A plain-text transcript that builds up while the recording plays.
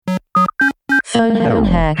Phone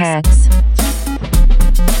hacks.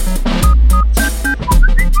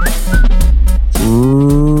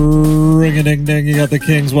 Ring-a-ding-ding, you got the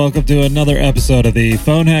Kings. Welcome to another episode of the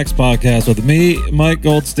Phone Hacks Podcast with me, Mike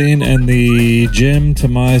Goldstein, and the Jim to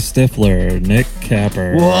my Stifler, Nick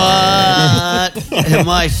Capper. What? Am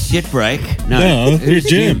I shit break? No, you're who's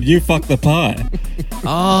Jim. You fucked the pie.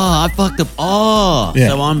 Oh, I fucked up. Oh, Yeah.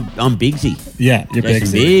 so I'm Bigsy. Yeah, you're Jason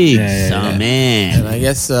Bigsy. Biggs. Yeah. Oh, man. And I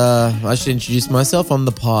guess I should introduce myself. I'm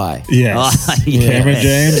the pie. Yes. Oh, yeah. Cameron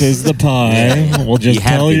James is the pie. We'll just You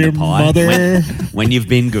have tell been your the pie mother. when you've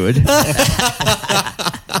been good.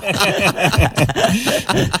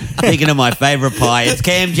 Thinking of my favorite pie. It's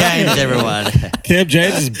Cam James, everyone. Cam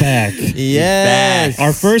James is back. Yes.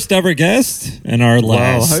 Our first ever guest and our Well,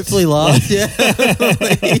 last. hopefully last. Yeah.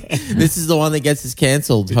 This is the one that gets us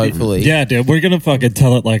cancelled, hopefully. Yeah, dude, we're going to fucking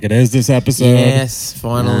tell it like it is this episode. Yes,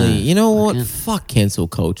 finally. You know what? Fuck cancel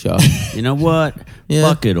culture. You know what? Yeah.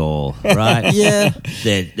 Fuck it all, right? Yeah.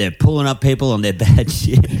 They're pulling up people on their bad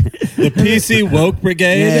shit. The PC Woke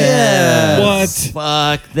Brigade. Yes.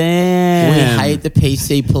 What? Fuck them. We hate the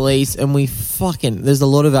PC police, and there's a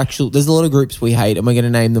lot of groups we hate, and we're going to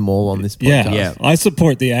name them all on this Yeah. podcast. Yeah. I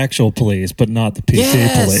support the actual police, but not the PC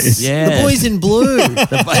Yes. police. Yeah. The boys in blue.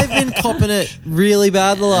 They've been copping it really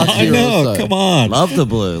bad the last I year know. or so. Come on. Love the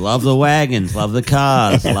blue, love the wagons, love the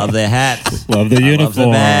cars, love their hats, Love the I love the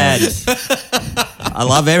uniform. badge. I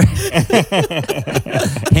love every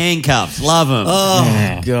handcuffs. Love them.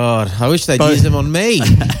 Oh, God. I wish they'd But- use them on me.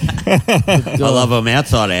 I love them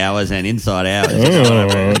outside hours and inside hours. You know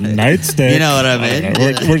what I Oh, mean? nightstick. You know what I mean?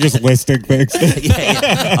 don't know. We're just listing things.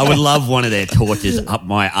 Yeah. I would love one of their torches up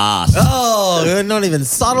my ass. Oh, they're not even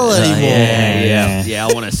subtle anymore. Yeah.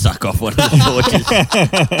 I want to suck off one of the torches.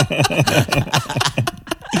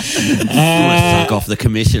 I want to suck off the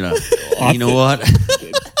commissioner. You know what?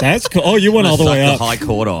 That's cool. Oh, you went all the way Suck up. the High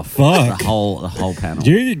Court off. Fuck. The whole panel.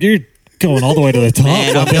 You're going all the way to the top.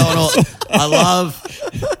 Man, I'm going all, I love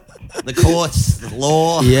the courts, the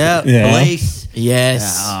law, Yeah. Yeah. police.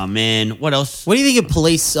 Yes. Oh, man. What else? What do you think of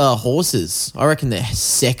police horses? I reckon they're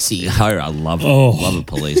sexy. I love Oh. a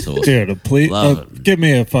police horse. Dude, please Love it. give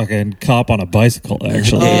me a fucking cop on a bicycle,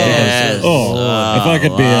 actually. Yes. Oh, if I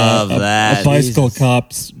could be love a that. bicycle Jesus.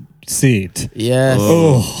 cop's seat. Yes.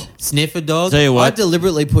 Oh, Sniffer dog. Tell you what. I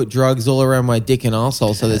deliberately put drugs all around my dick and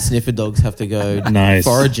arsehole so that sniffer dogs have to go nice.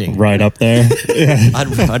 foraging. Right up there. Yeah.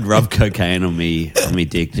 I'd rub cocaine on me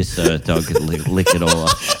dick just so a dog could lick it all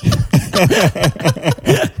up.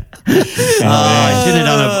 I should have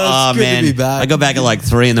done it. Oh, it's good to man. be back. I got back at like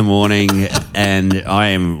 3 a.m. and I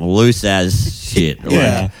am loose as shit. Like,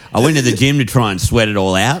 Yeah. I went to the gym to try and sweat it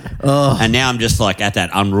all out. And now I'm just like at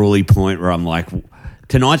that unruly point where I'm like,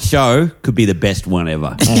 tonight's show could be the best one ever.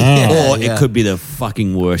 Or Yeah. it could be the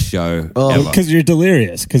fucking worst show Oh, ever. Because you're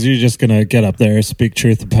delirious. Because you're just going to get up there, speak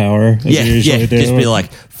truth to power, as Yeah, you usually do. just be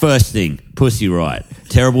like, first thing, Pussy Riot.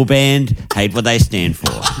 Terrible band, hate what they stand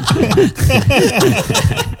for.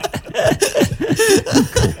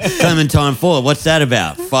 Clementine Ford, what's that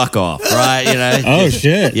about? Fuck off, right? You know. Oh,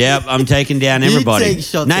 shit. Yep, I'm taking down everybody. You take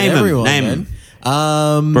shots name at everyone, him. man.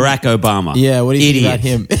 Barack Obama. Yeah, what do you Idiot.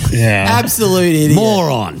 think about him? Yeah. Absolute idiot.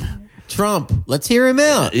 Moron. Trump. Let's hear him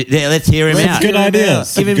out. Yeah, let's hear him Let's out. Good Give him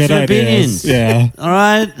ideas. Give him Good some ideas. opinions. Yeah. All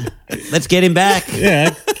right, let's get him back.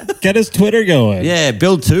 Yeah. Get his Twitter going. Yeah,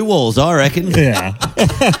 build 2 walls, I reckon. Yeah.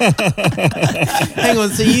 Hang on.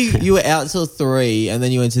 So you were out till 3 and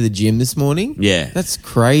then you went to the gym this morning? Yeah. That's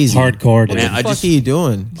crazy. Hardcore, dude. What the Man, I fuck just- are you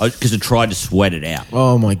doing? Because I tried to sweat it out.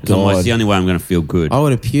 Oh, my Otherwise, God. it's the only way I'm going to feel good. I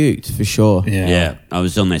would have puked for sure. Yeah. Yeah, I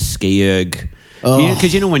was on that ski erg. Oh.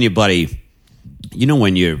 Because you know when your buddy, you know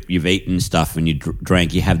when you've eaten stuff and you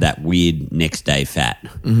drank, you have that weird next day fat.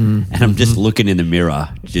 Mm-hmm. And I'm just looking in the mirror,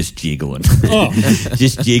 just jiggling, Oh.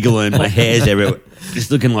 just jiggling. My hair's everywhere,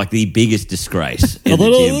 just looking like the biggest disgrace. A In the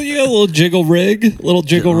little, gym. you got a little jiggle rig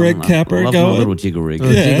capper Love my going. little jiggle rig.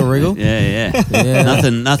 Little Yeah. Jiggle wriggle? Yeah. Yeah.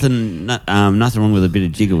 Nothing wrong with a bit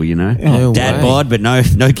of jiggle, you know. No Dad way. bod, but no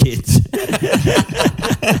kids.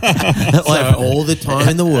 So all the time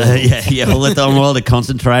in the world. Yeah, all the time while to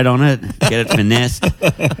concentrate on it, get it finessed.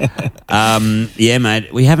 Yeah,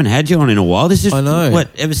 mate, we haven't had you on in a while. This is I know. what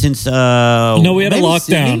ever since. No, we had a Maybe lockdown.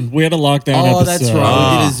 Sydney? We had a lockdown Oh, episode. that's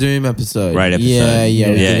right. We did a Zoom episode. Great episode. Yeah,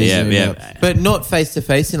 we did a Yeah, Zoom yeah. app. But not face to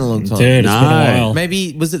face in a long time. Dude, it's been a No. while.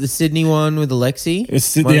 Maybe was it the Sydney one with Alexi?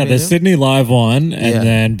 Yeah, Might the be them? Sydney live one, and Yeah.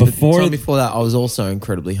 then The before, time before that, I was also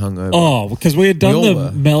incredibly hungover. oh, because we had done We the all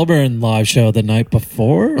were. Melbourne live show the night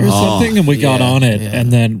before or something, and we got yeah, on it, yeah.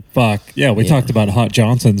 and then fuck, yeah, we talked about Hot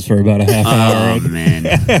Johnsons for about a half hour. Oh and- man,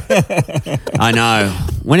 I know.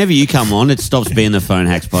 Whenever you come on, it stops being the Phone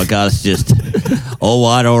Hacks podcast. Just all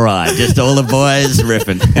white, all right. Just all the boys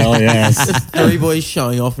riffing. Hell yes. Three boys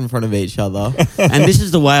showing off in front of each other. And this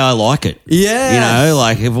is the way I like it. Yeah. You know,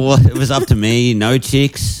 like if it was up to me, no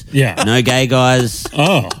chicks, Yeah. no gay guys,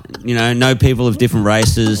 Oh, you know, no people of different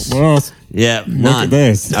races. well, Yeah, none. at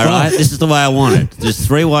this. All right, this is the way I want it. Just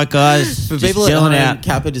three white guys For just people at chilling home, out.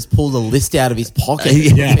 Kappa just pulled a list out of his pocket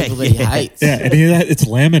Yeah. of people that he hates. yeah, and it's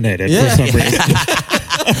laminated Yeah. for some reason.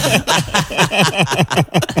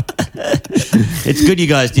 It's good you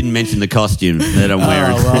guys didn't mention the costume that I'm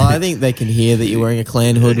wearing. Oh, well, I think they can hear that you're wearing a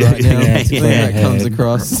clan hood right now. Yeah, It's clear yeah. that comes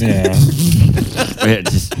across. Yeah. Yeah,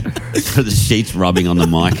 just the sheets rubbing on the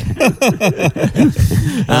mic.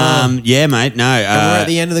 Yeah, mate. No, And we're at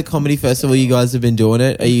the end of the comedy festival. You guys have been doing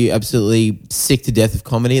it. Are you absolutely sick to death of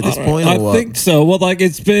comedy at this point? I or what? think so. Well, like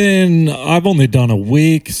I've only done a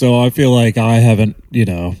week, so I feel like I haven't,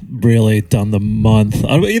 really done the month.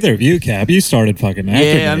 Either of you, Cap, you started fucking after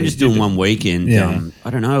me. yeah, I'm just doing one weekend. Yeah. I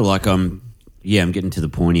don't know. Like I'm getting to the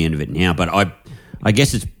pointy end of it now, but I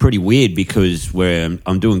guess it's pretty weird because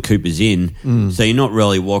I'm doing Cooper's Inn, so you're not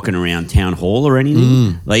really walking around town hall or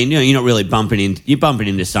anything. Like you're not really bumping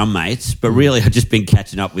into some mates, but really I've just been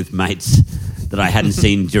catching up with mates that I hadn't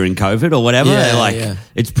seen during COVID or whatever. Yeah, like yeah.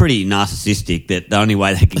 it's pretty narcissistic that the only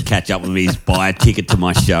way they can catch up with me is buy a ticket to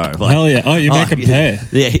my show. Like, Hell yeah. Oh, you make them pay.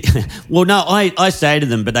 Yeah. Well, no, I say to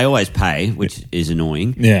them, but they always pay, which is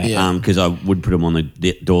annoying. Yeah. Yeah. Because I would put them on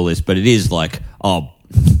the door list, but it is like, I'll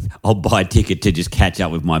buy a ticket to just catch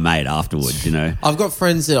up with my mate afterwards, I've got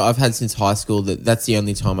friends that I've had since high school that's the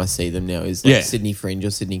only time I see them now is like Yeah. Sydney Fringe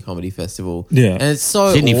or Sydney Comedy Festival. Yeah. And it's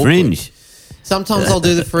so Sydney awkward. Fringe. Sometimes I'll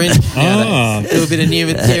do the Fringe. Ah. Do a bit of new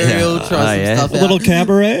material, try some yeah. stuff A out. little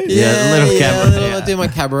cabaret? Yeah, a little cabaret. I do my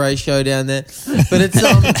cabaret show down there, but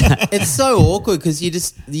it's so awkward because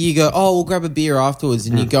you go, oh, we'll grab a beer afterwards,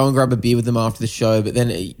 and you go and grab a beer with them after the show, but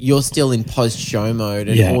then you're still in post show mode,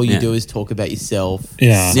 and Yeah. all you Yeah. do is talk about yourself.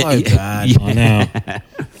 Yeah. So Yeah. bad. I know.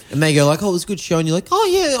 And they go like, oh, it was a good show, and you're like, oh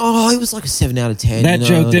yeah, it was like a 7 out of 10. That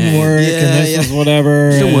joke didn't work, Yeah, and this yeah. is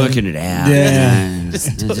whatever. Still and- working it out. Yeah.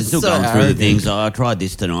 Just Still so going through the arrogant. things. Oh, I tried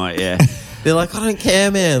this tonight, yeah. They're like, I don't care,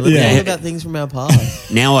 man. Let's Yeah. talk about things from our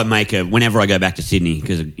past. Now I make whenever I go back to Sydney,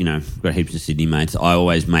 because, I've got heaps of Sydney mates, I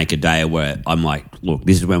always make a day where I'm like, look,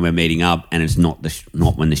 this is when we're meeting up, and it's not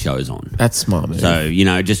not when the show's on. That's smart, man. So,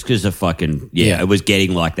 just because of fucking, Yeah. it was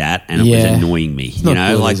getting like that, and it Yeah. was annoying me. not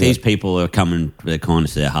good, Like is these it? people are coming for the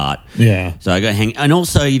kindness of their heart. Yeah. So I go hang, and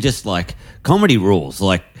also you just like, comedy rules,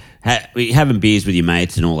 like having beers with your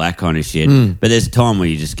mates and all that kind of shit. Mm. But there's a time where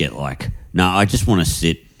you just get like, no, I just want to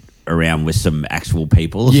sit around with some actual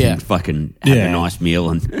people Yeah. and fucking have Yeah. a nice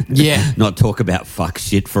meal and Yeah. not talk about fuck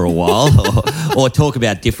shit for a while or talk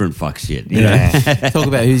about different fuck shit. You know? Yeah. Talk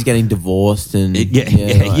about who's getting divorced and Yeah, all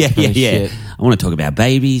that yeah. kind of shit. I want to talk about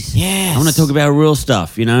babies. Yes. I want to talk about real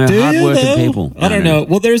stuff, Do you, hard-working though? people. I don't know.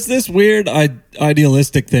 Well, there's this weird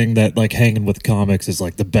idealistic thing that like hanging with comics is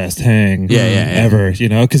like the best hang Yeah, ever,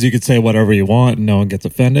 because you could say whatever you want and no one gets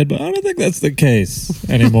offended, but I don't think that's the case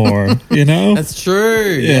anymore, That's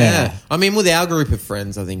true. Yeah. Yeah. I mean, with our group of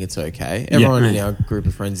friends, I think it's okay. Everyone in our group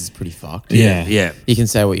of friends is pretty fucked. Yeah. Yeah. You can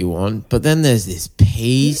say what you want, but then there's this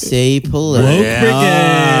PC police. Woke Yeah.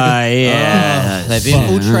 brigade. Yeah. They've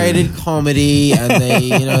infiltrated comedy, and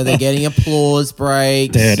they're getting applause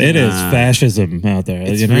breaks. Dude, it is fascism out there.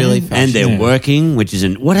 It's you know? really And they're Yeah. working, which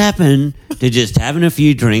isn't what happened to just having a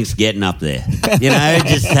few drinks, getting up there.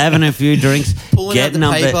 Just having a few drinks, Pulling out getting the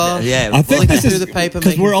up paper. there. Yeah, I think Flicking this through is the paper,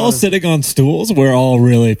 because making we're all fun of- sitting on stools. We're all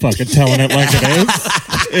really fucking telling it like it is.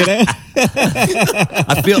 You know?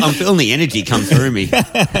 I'm feeling the energy come through me.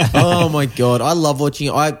 Oh my god, I love watching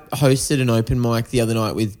it. I hosted an open mic the other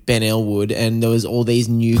night with Ben Elwood, and there was all these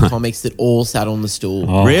new comics that all sat on the stool.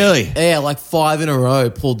 Oh. Really? Yeah, like 5 in a row,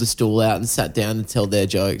 pulled the stool out and sat down and tell their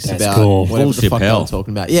jokes That's about cool. whatever Full the fuck Chappelle. I'm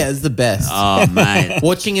talking about. Yeah, it's the best. Oh, mate.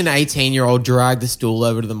 Watching an 18-year-old drag the stool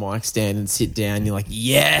over to the mic stand and sit down, you're like,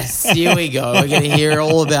 yes, here we go. We're going to hear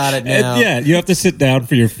all about it now. And yeah, you have to sit down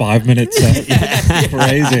for your 5-minute set. It's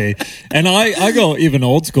crazy. And I go even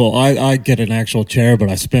old school. I get an actual chair, but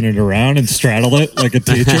I spin it around and straddle it like a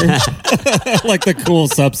teacher, like the cool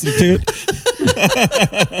substitute.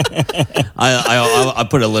 I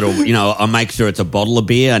put a little, I make sure it's a bottle of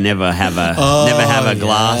beer. I never have a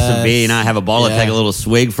glass of beer. I have a bottle. I take a little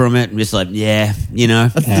swig from it. I'm just like, That's the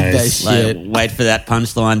Nice. best shit. wait for that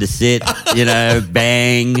punchline to sit.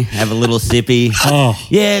 Bang, have a little sippy. Oh.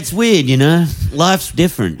 Yeah, it's weird. Life's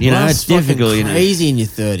different. Life's It's difficult. fucking crazy in your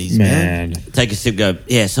 30s, man. Man. Take a sip. Go.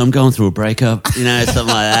 Yeah, so I'm going through a breakup. Something like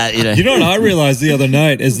that. You know what I realized the other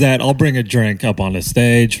night is that I'll bring a drink up on the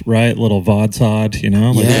stage, right? Little vodsod, Yeah,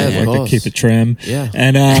 of like to course. keep it trim. Yeah.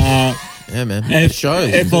 And Yeah, man. It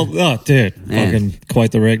shows. oh, dude, fucking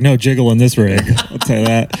quite the rig. No jiggle in this rig. I'll tell you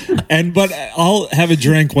that. But I'll have a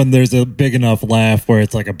drink when there's a big enough laugh where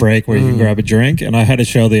it's like a break where you can grab a drink. And I had a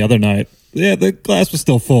show the other night. Yeah, the glass was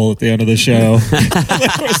still full at the end of the show.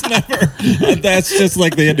 There was never. That's just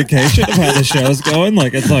like the indication of how the show's going.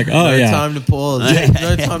 Like it's like, oh No yeah, time to pause.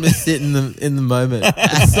 No time to sit in the moment.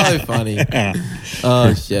 It's so funny.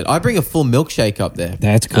 Oh shit! I bring a full milkshake up there.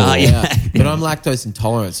 that's cool, Oh, yeah. But I'm lactose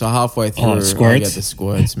intolerant, so halfway through, I squirts? get the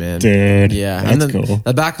squirts, man. dude. Yeah, that's and then cool.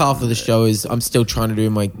 the back half of the show is I'm still trying to do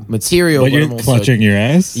my material, But you're I'm also, clutching your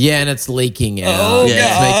ass. Yeah, and it's leaking out. Oh, It's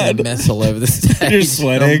God. making a mess all over the stage. You're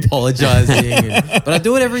sweating. I'm apologizing, but I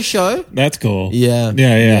do it every show. That's cool. Yeah.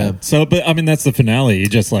 yeah. Yeah. So, but I mean, that's the finale. You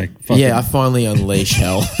just like fucking, Yeah, I finally unleash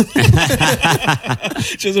hell.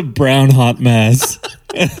 just a brown hot mess.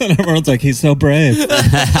 And everyone's like, he's so brave.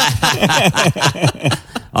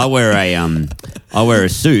 I wear a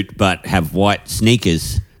suit, but have white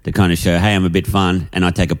sneakers to kind of show, hey, I'm a bit fun, and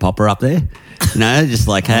I take a popper up there. Just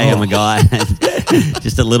like, hey, I'm a guy.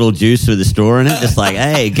 Just a little juice with a straw in it. Just like,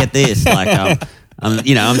 hey, get this. Like,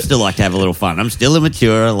 I'm still like to have a little fun. I'm still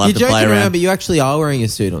immature. I love You're to play joking around. around, but you actually are wearing a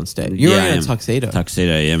suit on stage. You're Yeah, I wearing am. a tuxedo.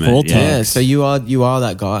 Tuxedo, yeah, man. Full yeah. tux. Yeah, so you are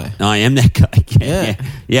that guy. I am that guy. Yeah.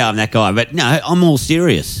 Yeah, I'm that guy. But no, I'm all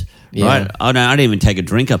serious. Yeah. Right? I don't even take a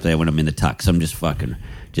drink up there when I'm in the tux. I'm just fucking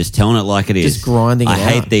just telling it like it is. Just grinding I it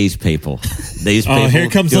hate out. these people. These people. Oh, here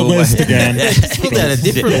comes the do away- list again. Pulled out a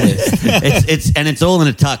different list. it's all in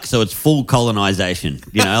a tuck, so it's full colonization.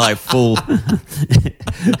 Like full,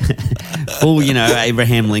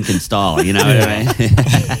 Abraham Lincoln style. You know what I mean?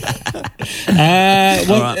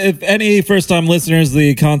 Well, right. if any first-time listeners,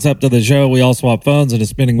 the concept of the show, we all swap phones, and a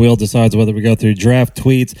spinning wheel decides whether we go through draft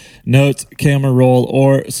tweets, notes, camera roll,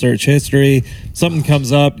 or search history. Something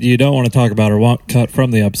comes up you don't want to talk about or want cut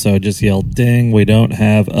from the episode, just yell ding. We don't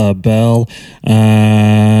have a bell.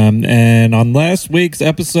 And on last week's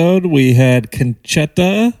episode, we had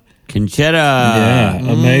Conchetta. Conchetta. Yeah,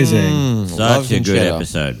 amazing. Love Such a good Conchetta.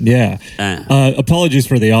 episode. Yeah. Apologies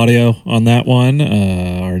for the audio on that one.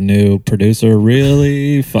 Our new producer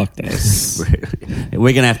really fucked us.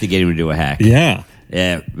 We're gonna have to get him to do a hack. Yeah.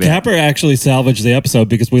 Yeah. Capper actually salvaged the episode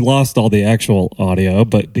because we lost all the actual audio,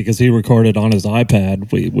 but because he recorded on his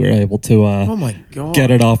iPad, we were able to Oh my god. get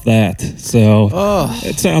it off that. So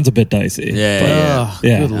it sounds a bit dicey. Yeah, but, yeah. Oh,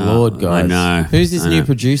 Yeah. good lord, guys. I know. Who's this I new know.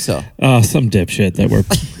 producer? Some dipshit that we're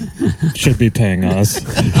should be paying us.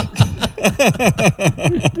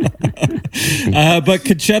 But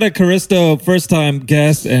Conchetta Caristo, first time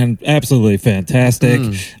guest and absolutely fantastic.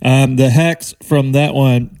 The hacks from that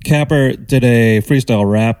one, Capper did a freestyle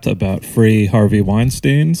rap about free Harvey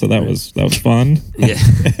Weinstein, so that was fun. Yeah.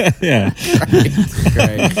 Yeah.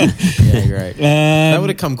 Great. Yeah, great. That would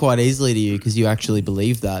have come quite easily to you because you actually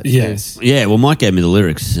believe that. Yes. Yeah. Well, Mike gave me the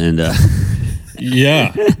lyrics, and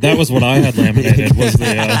Yeah. That was what I had laminated was the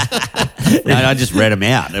I just read them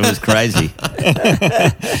out. It was crazy.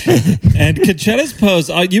 and Conchetta's post,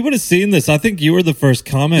 you would have seen this. I think you were the first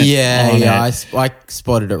comment. Yeah, on yeah. it. I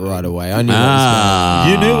spotted it right away. I knew what was going on.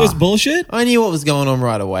 You knew it was bullshit? I knew what was going on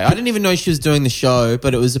right away. I didn't even know she was doing the show,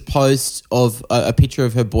 but it was a post of a picture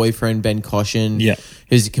of her boyfriend, Ben Caution, Yeah.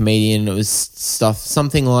 who's a comedian. It was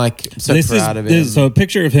something like, so proud of him. This, so a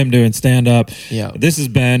picture of him doing stand-up. Yeah. This is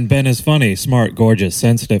Ben. Ben is funny, smart, gorgeous,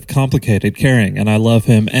 sensitive, complicated, caring, and I love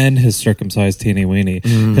him and his circumcised teeny weenie.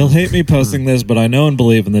 He'll hate me posting this, but I know and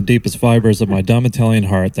believe in the deepest fibers of my dumb Italian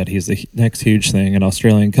heart that he's the next huge thing in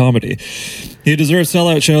Australian comedy. He deserves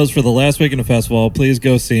sellout shows for the last week in the festival. Please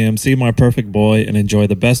go see him, see my perfect boy, and enjoy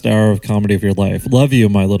the best hour of comedy of your life. Love you,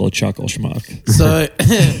 my little chuckle schmuck. So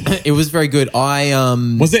it was very good.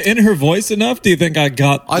 Was it in her voice enough? Do you think I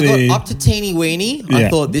got I got up to teeny weeny. I Yeah.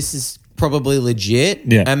 thought this is probably legit.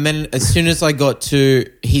 Yeah. And then as soon as I got to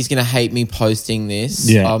he's gonna hate me posting this,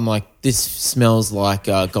 Yeah. I'm like, this smells like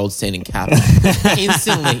Goldstein and Kappa.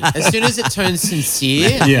 Instantly. As soon as it turns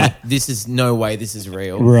sincere, Yeah. this is no way this is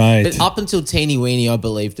real. Right. But up until teeny weeny, I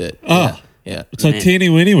believed it. Oh. Yeah. So teeny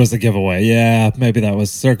weenie was the giveaway. Yeah, maybe that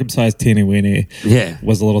was circumcised teeny weenie. Yeah.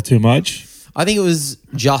 Was a little too much. I think it was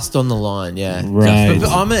just on the line, yeah. Right. But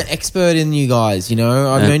I'm an expert in you guys, you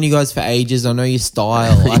know. I've known you guys for ages. I know your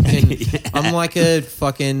style. I'm like a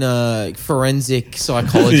fucking forensic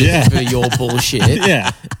psychologist for your bullshit.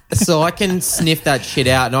 Yeah. So I can sniff that shit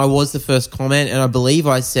out. And I was the first comment, and I believe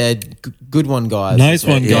I said, good one, guys. Nice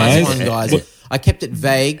one, guys. Nice one, guys. I kept it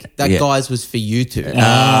vague. That guys was for you two. But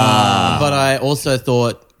I also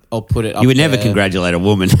thought, I'll put it up You would never there. congratulate a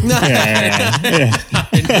woman. Yeah.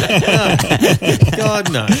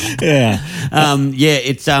 God, no. Yeah.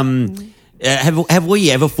 It's have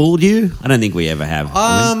we ever fooled you? I don't think we ever have.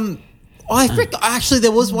 Actually,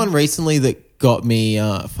 there was one recently that got me.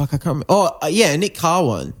 I can't remember. Oh, yeah, Nick Carr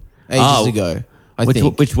one ages ago. I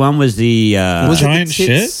think. Which one was the? Was it Giant the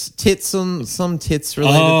shit? Tits on some tits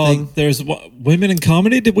related thing. There's women in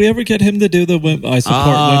comedy. Did we ever get him to do the I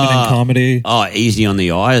support women in comedy? Oh, easy on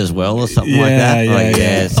the eye as well, or something like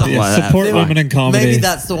that. Something like that. Support women in comedy. Maybe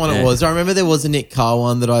that's the one it was. I remember there was a Nick Carr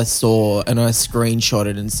one that I saw and I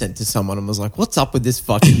screenshotted and sent to someone and was like, "What's up with this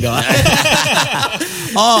fucking guy?"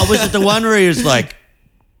 Oh, was it the one where he was like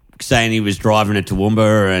saying he was driving a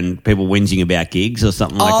Toowoomba and people whinging about gigs or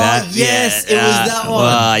something like that? Yes, it was that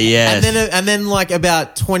one. Yes. And then like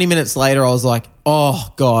about 20 minutes later, I was like,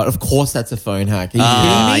 oh God, of course that's a phone hack. Are you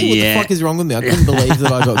kidding me? What the fuck is wrong with me? I couldn't believe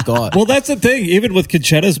that I got. Well, that's the thing. Even with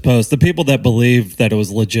Conchetta's post, the people that believe that it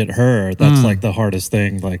was legit her, that's like the hardest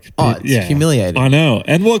thing. Like, it's humiliating. I know.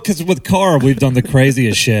 And well, because with Carr, we've done the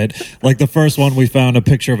craziest shit. Like the first one, we found a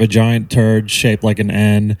picture of a giant turd shaped like an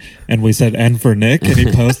N, and we said N for Nick, and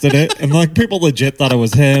he posted it. And like people legit thought it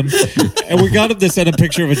was him. And we got him to send a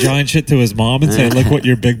picture of a giant shit to his mom and say, look what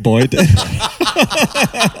your big boy did.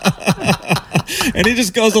 And he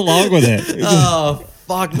just goes along with it. Oh,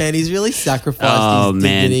 fuck, man. He's really sacrificed his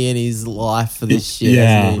dignity and his life for this shit.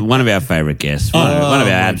 Yeah. hasn't he? One of our favorite guests. One of our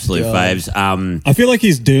absolute God. faves. I feel like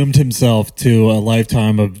he's doomed himself to a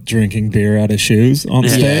lifetime of drinking beer out of shoes on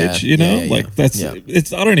stage. You know, like that's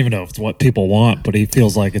it's. I don't even know if it's what people want, but he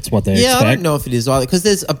feels like it's what they expect. I don't know if it is either because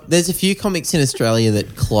there's a few comics in Australia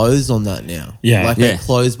that close on that now. They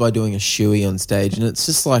close by doing a shoey on stage, and it's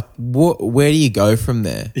just like, where do you go from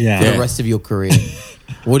there? Yeah. For the rest of your career.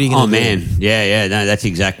 What are you going to do? Oh, man. Yeah. No, that's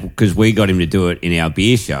exactly because we got him to do it in our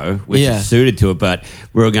beer show, which is suited to it, but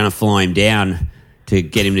we were going to fly him down to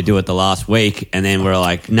get him to do it the last week. And then we're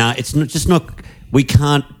like, no, it's not, we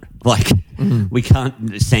can't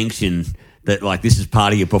sanction that, like, this is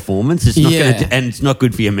part of your performance. It's not going to, and it's not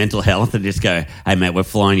good for your mental health. And just go, hey, mate, we're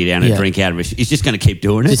flying you down to drink out of it. He's just going to keep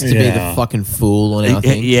doing it. Just to be the fucking fool on our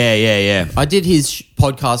thing. Yeah. I did his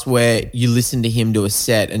podcast where you listen to him do a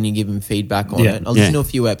set and you give him feedback on it. I listened to a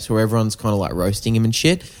few eps where everyone's kind of like roasting him and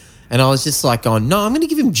shit. And I was just like going, no, I'm going to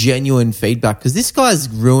give him genuine feedback because this guy's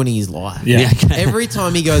ruining his life. Yeah. Every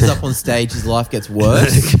time he goes up on stage, his life gets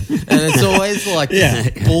worse. And it's always like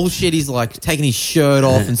bullshit. He's like taking his shirt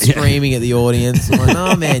off and screaming at the audience. I'm like,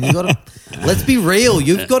 no, man, you got to, let's be real.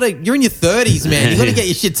 You're in your 30s, man. You got to get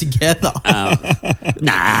your shit together.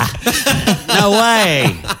 Nah. No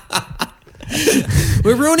way.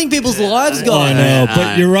 We're ruining people's lives, guys. I know,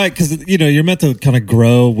 but you're right because you're meant to kind of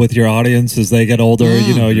grow with your audience as they get older.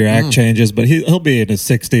 Your act changes, but he'll be in his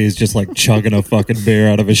 60s, just like chugging a fucking beer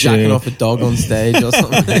out of a shoe, jacking off a dog on stage or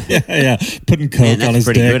something. Putting coke on his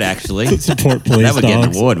pretty dick. good, actually. To support police that would get an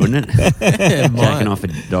dogs. award, wouldn't it? Jacking off a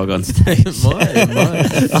dog on stage. It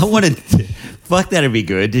might. I wanted. Fuck, that'd be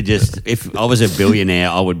good to just. If I was a billionaire,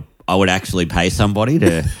 I would actually pay somebody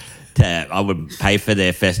to. I would pay for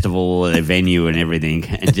their festival, their venue, and everything,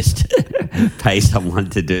 and just pay someone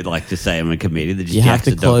to do to say I'm a comedian. That just you have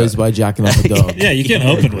to close by jacking off a dog. Yeah, you can't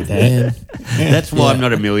open with that. That's why I'm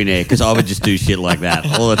not a millionaire because I would just do shit like that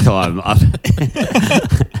all the time.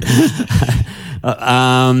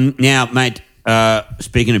 Now, mate,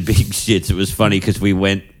 speaking of big shits, it was funny because we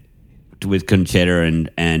went with Conchetta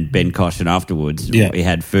and Ben Caution afterwards. We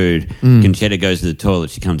had food. Conchetta goes to the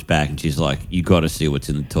toilet. She comes back and she's like, you got to see what's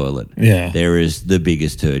in the toilet. Yeah. There is the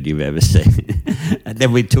biggest turd you've ever seen. And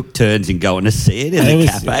then we took turns in going to see it in the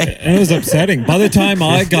cafe. And it was upsetting. By the time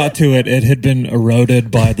I got to it, it had been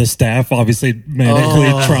eroded by the staff, obviously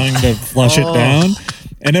manically trying to flush it down.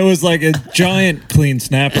 And it was like a giant clean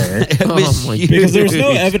snapper. It was huge. Because there was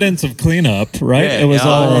no evidence of cleanup, right? Yeah. It was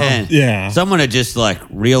all, man. Someone had just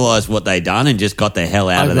realized what they'd done and just got the hell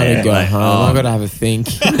out of there. I gotta go home. I gotta have a think.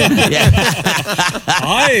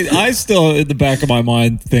 I still, in the back of my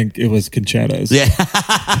mind, think it was Conchetta's. Yeah.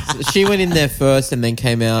 She went in there first and then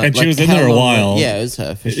came out. And she was in there a while. Yeah, it was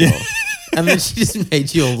her for sure. And then she just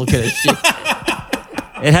made you all look at her shit.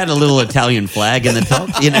 It had a little Italian flag in the top.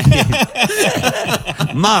 You know,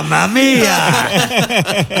 Mamma mia!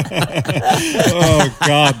 Oh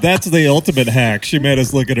God, that's the ultimate hack. She made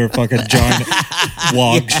us look at her fucking giant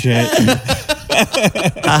wog shit.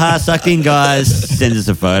 Haha, sucked in, guys. Sends us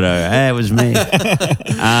a photo. Hey, it was me.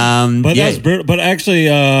 But that's brutal. But actually,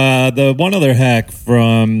 the one other hack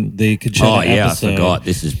from the Conchetta episode I forgot.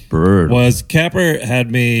 This is brutal. was Capper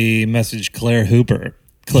had me message Claire Hooper.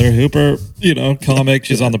 Claire Hooper, comic.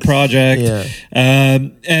 She's on the project. Yeah.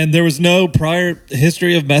 And there was no prior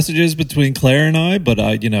history of messages between Claire and I, but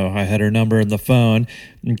I had her number in the phone.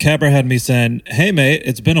 And Capper had me send, "Hey, mate,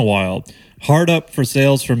 it's been a while. Hard up for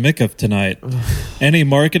sales for Mickup tonight. Any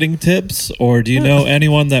marketing tips, or do you know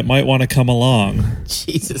anyone that might want to come along?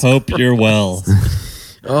 Jesus. Hope you're well."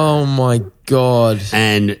 Oh my God.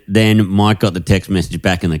 And then Mike got the text message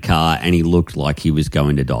back in the car, and he looked like he was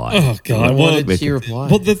going to die. Oh God! What did she reply?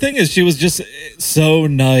 Well, the thing is, she was just so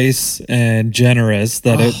nice and generous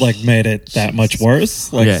that it made it that much worse.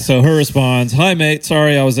 So her response: "Hi, mate.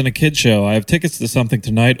 Sorry, I was in a kid show. I have tickets to something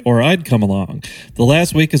tonight, or I'd come along. The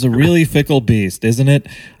last week is a really fickle beast, isn't it?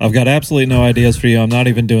 I've got absolutely no ideas for you. I'm not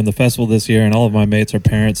even doing the festival this year, and all of my mates are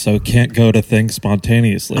parents, so can't go to things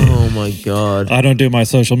spontaneously. Oh my God. I don't do my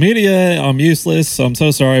social media. I'm useless. So I'm so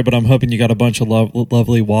sorry, but I'm hoping you got a bunch of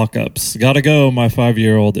lovely walk-ups. Gotta go. My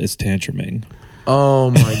 5-year-old is tantruming." Oh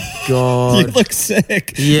my God. You look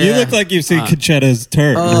sick. Yeah. You look like you've seen Conchetta's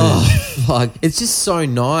turn. Oh, fuck. It's just so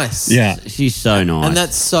nice. Yeah. She's so nice. And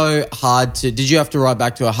that's so hard to. Did you have to write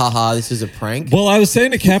back to her, haha, this is a prank? Well, I was saying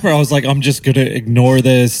to Capper, I was like, I'm just going to ignore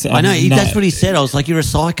this. I know. That's what he said. I was like, you're a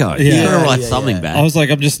psycho. You Yeah. got to write Yeah, something yeah. back. I was like,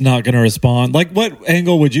 I'm just not going to respond. Like, what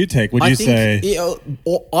angle would you take? Would you say?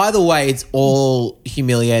 Either way, it's all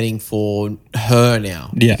humiliating for her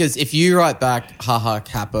now. Yeah. Because if you write back, haha,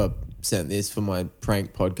 Kappa sent this for my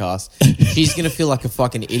prank podcast, she's going to feel like a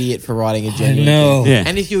fucking idiot for writing a genuine know. thing. Yeah.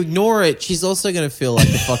 And if you ignore it, she's also going to feel like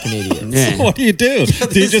a fucking idiot. Yeah. What do? Do you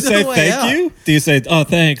There's just no say way thank out. you? Do you say, oh,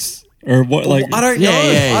 thanks? Or what? Like, I don't know.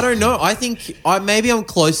 Yeah. I don't know. I think maybe I'm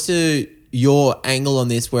close to your angle on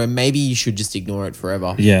this, where maybe you should just ignore it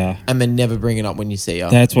forever. yeah, And then never bring it up when you see her.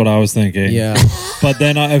 that's what I was thinking. Yeah. But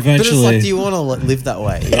then I But it's eventually. like, do you want to live that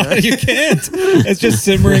way? You know? You can't. It's just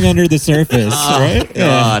simmering under the surface, right?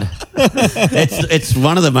 Yeah. God. It's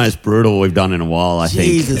one of the most brutal we've done in a while, I think.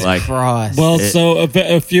 Jesus Like, Christ. Well, so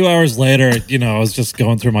a few hours later, I was just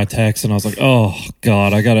going through my texts and I was like, oh,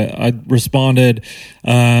 God, I responded.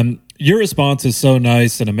 Your response is so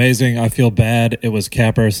nice and amazing. I feel bad. It was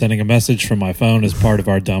Capper sending a message from my phone as part of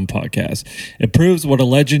our dumb podcast. It proves what a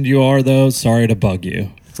legend you are, though. Sorry to bug you.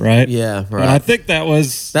 Right? Yeah, right. And I think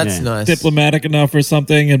that's nice. diplomatic enough or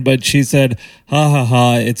something. But she said, ha ha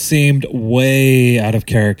ha, it seemed way out of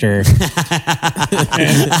character.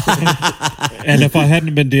 and if I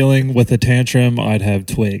hadn't been dealing with a tantrum, I'd have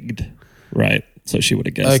twigged. Right. So she would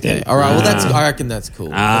have guessed Okay. it. All right. Well, I reckon that's cool.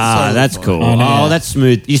 that's totally cool. fine. I know. That's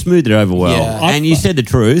smooth. You smoothed it over well. Yeah. And you said the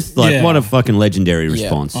truth. Like, Yeah. what a fucking legendary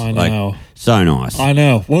response. I Like, know. so nice. I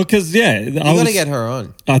know. Well, because, You got to get her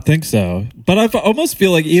on. I think so. But I almost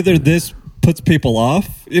feel like either this puts people off,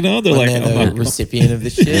 they're When like, they're I'm the not- recipient of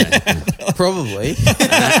this shit. Probably.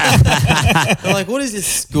 They're like, what is this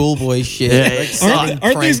schoolboy shit? Yeah. Like, sending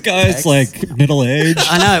aren't these prank guys texts. like middle aged?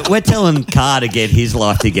 I know. We're telling Carr to get his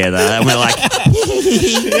life together. And we're like,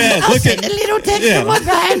 Yeah, look at a little text yeah. from my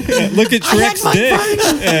phone. look at Shrek's dick.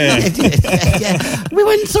 Yeah. Yeah. We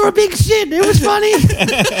went and saw a big shit. It was funny.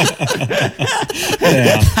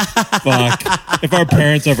 Yeah. Fuck. If our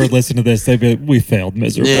parents ever listen to this, they'd be, we failed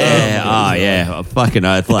miserably. Yeah. Oh, yeah. A fucking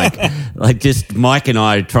oath. Like just Mike and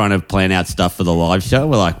I trying to plan out stuff for the live show.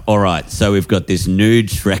 We're like, all right, so we've got this nude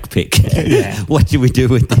Shrek pic. What do we do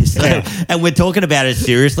with this? And we're talking about it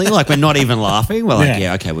seriously. Like, we're not even laughing. We're like, Yeah.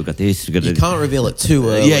 yeah, okay, we've got this. We've got You this. can't reveal it too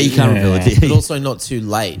early. Yeah, you can't reveal Yeah. it. But also not too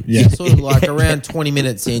late. Yeah. Sort of like around 20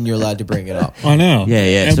 minutes in, you're allowed to bring it up. I know. Yeah,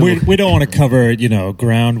 yeah. And So we don't want to cover,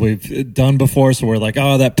 ground we've done before. So we're like,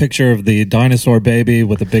 oh, that picture of the dinosaur baby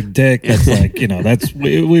with a big dick. That's like,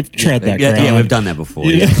 we've tread that ground. Yeah, we've done that before.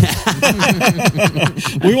 Yeah.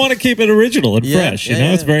 We want to keep it original and Yeah, fresh.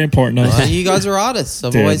 yeah, It's yeah. very important to us. You guys are artists.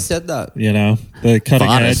 I've Dude. always said that. The cutting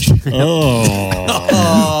Artist. edge. Oh,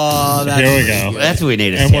 Oh, that's here we pretty go. good. That's what we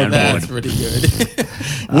need a And we're That's soundboard. pretty good.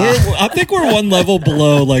 I think we're one level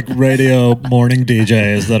below like radio morning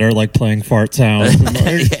DJs that are like playing fart sounds. And,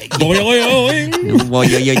 like, boing. Well,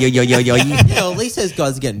 yo. Yeah, at least those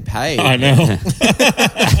guys are getting paid. I know.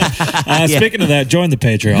 Speaking of that, join the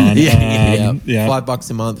Patreon. Yeah. Yeah. Yeah. $5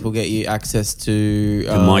 a month will get you access to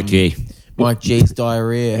Mike G. Mike G's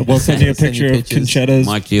diarrhea. We'll send you a picture of pictures. Conchetta's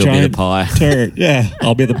Mike G will be the giant pie. turd. Yeah,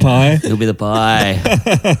 I'll be the pie. He'll be the pie.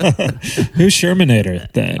 Who's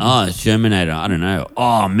Shermanator then? Oh, Shermanator. I don't know.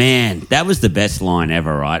 Oh, man. That was the best line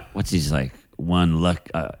ever, right? What's his, like, one luck...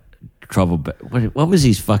 Trouble. What was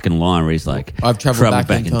his fucking line where he's like, I've traveled back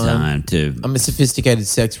in time to. I'm a sophisticated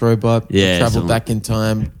sex robot. Yeah, I traveled something- back in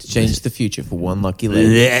time to change the future for one lucky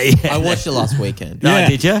lady. Yeah. I watched it last weekend. No, Yeah.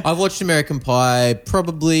 did you? I've watched American Pie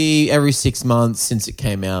probably every 6 months since it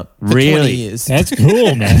came out. For 20 Really? years. That's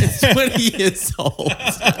cool, man. 20 years old.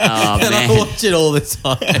 Oh, And I man. watch it all the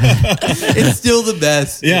time. It's still the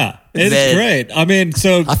best. Yeah, it's Man. great. I mean,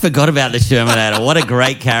 so I forgot about the Shermanator. What a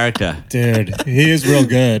great character. dude, he is real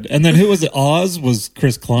good. And then who was it? Oz was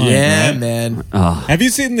Chris Klein. Yeah, right? man. Oh, Have you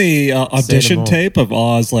seen the Seen audition them all. tape of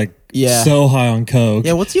Oz? Like, Yeah. so high on coke.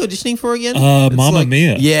 Yeah, what's he auditioning for again? It's Mamma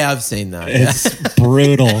Mia. Yeah, I've seen that. Yeah. It's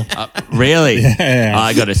brutal. really? Yeah.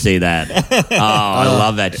 I got to see that. Oh, I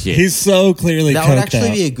love that shit. He's so clearly That would coked actually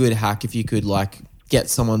out. be a good hack if you could like get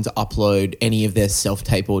someone to upload any of their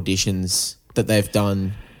self-tape auditions that they've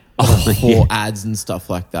done for ads and stuff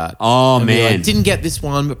like that. Oh, And be man. like, didn't get this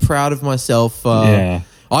one, but proud of myself. Yeah.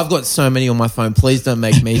 I've got so many on my phone. Please don't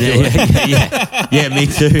make me do it. yeah, me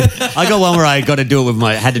too. I got one where I got to do it with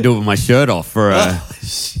had to do it with my shirt off for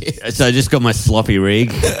Shit. So I just got my sloppy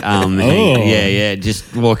rig. Yeah,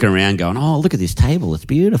 just walking around going, "Oh, look at this table, it's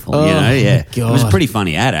beautiful." Oh, It was a God. pretty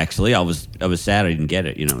funny ad actually. I was sad I didn't get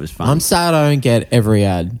it. It was fun. I'm sad I don't get every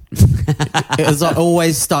ad. Because I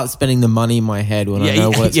always start spending the money in my head when I know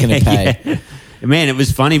what it's going to pay. yeah. Man, it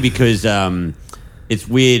was funny because it's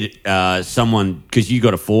weird. Because you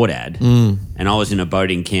got a Ford ad, and I was in a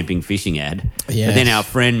boating, camping, fishing ad. Yes. But then our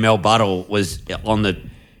friend Mel Buttle was on the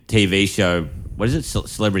TV show. What is it?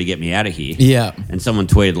 Celebrity Get Me Out of Here. Yeah. And someone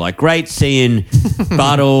tweeted like, "Great seeing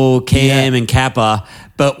Buttle, Cam, and Kappa,"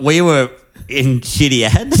 but we were in shitty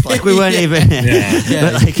ads. Like we weren't even.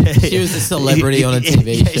 Yeah. But, like, She was a celebrity on a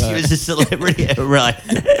TV show. She was a celebrity, right?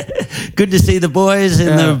 Good to see the boys in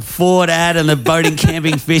the Ford ad and the boating,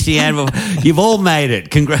 camping, fishing ad. You've all made it.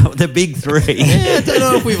 Congrats, the big three. Yeah, I don't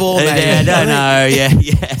know if we've all made Yeah, I it. don't know.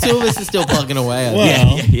 Yeah. Two of us are still plugging away. I think.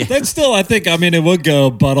 Well, Yeah. that's still, I think, I mean, it would go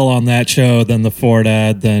Buttle on that show, then the Ford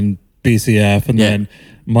ad, then BCF, and Yeah. then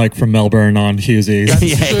Mike from Melbourne on Hughes. That's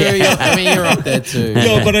Yeah, true. yeah. I mean, you're up there too.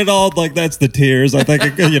 No, but it all, like, that's the tiers, I think,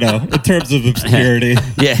 in terms of obscurity.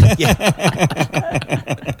 Yeah.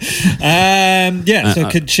 So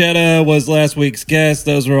Conchetta was last week's guest.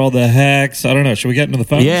 Those were all the hacks. I don't know. Should we get into the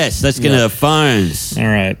phones? Yes, let's get to the phones. All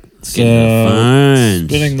right. So, Phones.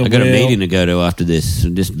 spinning the I got a wheel. meeting to go to after this.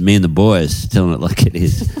 Just me and the boys telling it like it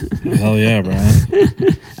is. Hell yeah,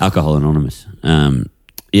 Brian. Alcohol Anonymous. How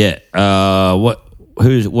are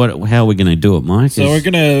we going to do it, Mike? So we're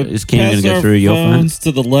gonna is Cam pass going to go our through your phone? phones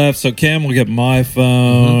to the left. So Cam will get my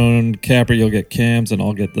phone. Capper, you'll get Cam's, and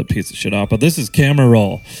I'll get the piece of shit off. But this is camera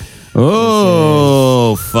roll.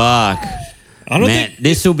 Oh, fuck. I don't Man, think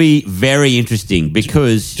this will be very interesting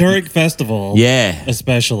because during festival, Yeah.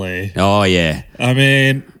 especially. Oh yeah. I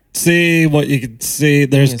mean, see what you can see.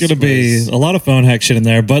 There's Yes, going to be please. a lot of phone hack shit in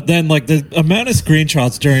there, but then like the amount of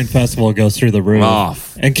screenshots during festival goes through the roof. Oh.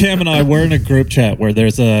 And Cam and I were in a group chat where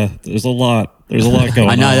there's a lot going on.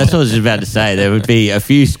 I know, that's what I was just about to say. There would be a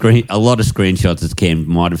lot of screenshots that Cam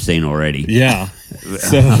might have seen already. Yeah.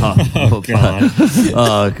 So, oh god.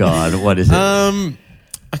 Oh god, what is it?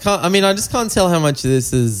 I just can't tell how much of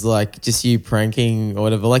this is like just you pranking or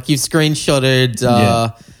whatever. Like you've screenshotted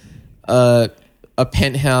a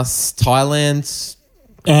penthouse Thailand.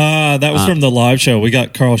 That was from the live show. We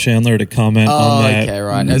got Carl Chandler to comment on that. Okay,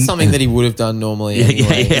 right. It's something that he would have done normally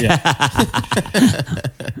anyway.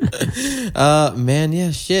 Man,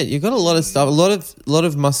 yeah, shit. You got a lot of stuff. A lot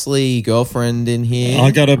of muscly girlfriend in here.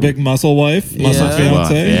 I got a big muscle wife, muscle Yeah.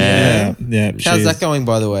 fiance. Yeah. Yeah. How's she's- that going,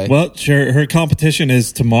 by the way? Well, her competition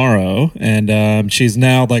is tomorrow, and she's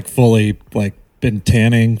now like fully like been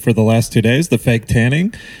tanning for the last 2 days, the fake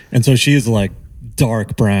tanning, and so she's like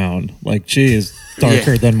dark brown, like she is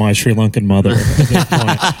darker than my Sri Lankan mother at this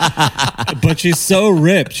point. But she's so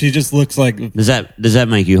ripped, she just looks like Does that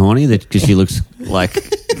make you horny? That because she looks like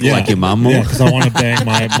your mum more? Yeah, because I want to bang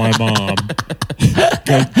my mom.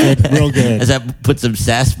 Good, real good. Does that put some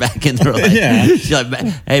sass back in the relationship? Yeah. She's like,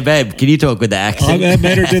 "Hey, babe, can you talk with the accent?" I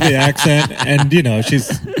made her do the accent, and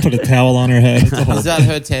she's put a towel on her head. It's a whole- Is that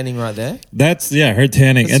her tanning right there? That's her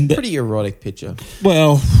tanning, It's and a pretty erotic picture.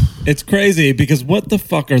 well, it's crazy because what the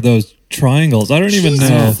fuck are those triangles? I don't even She's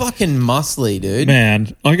know. fucking muscly, dude.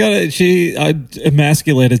 Man, I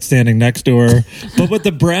emasculated standing next to her, but with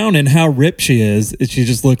the brown and how ripped she is, she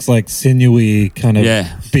just looks like sinewy kind of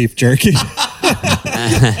Yeah. beef jerky.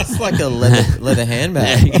 It's like a leather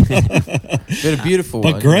handbag. But a beautiful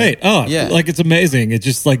one. But great. Oh, Yeah. like it's amazing. It's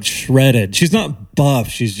just like shredded. She's not buff.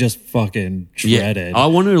 She's just fucking shredded. I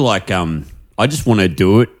want to I just want to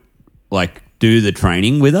do it, like do the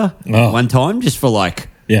training with her one time, just for like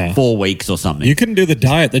 4 weeks or something. You can do the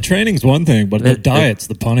diet. The training's one thing, but the diet's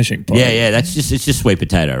the punishing part. Yeah, it's just sweet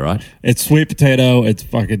potato, right? It's sweet potato. It's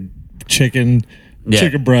fucking chicken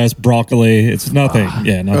breast, broccoli. It's nothing.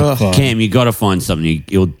 Nothing fun. Cam, you got to find something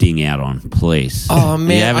you'll ding out on, please. Oh,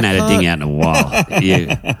 man, you haven't had a ding out in a while.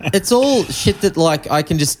 It's all shit that like I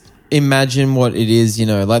can just imagine what it is,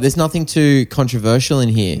 like there's nothing too controversial in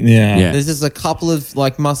here. Yeah. There's just a couple of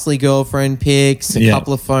like muscly girlfriend pics, a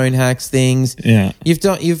couple of phone hacks things. Yeah.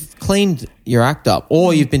 You've cleaned your act up,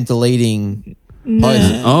 or you've been deleting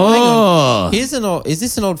posts. Oh. Is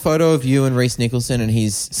this an old photo of you and Reese Nicholson and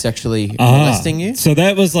he's sexually molesting you? So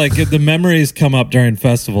that was like the memories come up during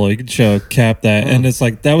festival. You can show Cap that. And it's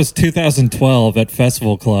like that was 2012 at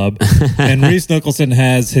Festival Club. And Reese Nicholson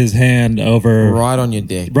has his hand over right on your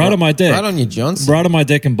dick. Right on my dick. Right on your Johnson. Right on my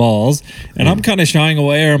dick and balls. And I'm kind of shying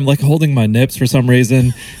away, or I'm like holding my nips for some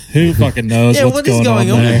reason. Who fucking knows what's what is going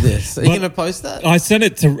on there. with this? Are you going to post that? I sent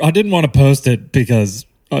it to, I didn't want to post it because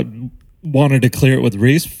I wanted to clear it with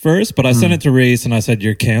Reese first, but I sent it to Reese and I said,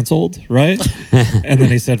 "You're canceled, right?" And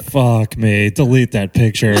then he said, "Fuck me, delete that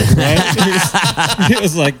picture." Right? He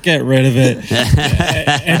was like, "Get rid of it."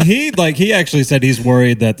 And he actually said he's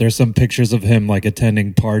worried that there's some pictures of him like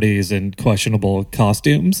attending parties in questionable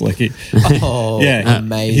costumes. Like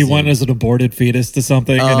amazing. He went as an aborted fetus to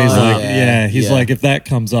something, and he's like, he's like, if that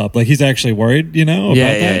comes up, like he's actually worried, about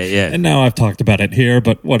that. Yeah. And now I've talked about it here,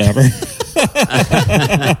 but whatever.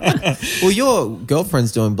 Well, your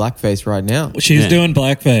girlfriend's doing blackface right now. She's doing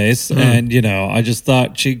blackface, and I just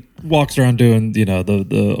thought she walks around doing the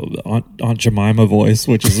Aunt Jemima voice,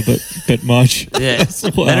 which is a bit much. Yeah,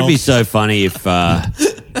 that'd be so funny if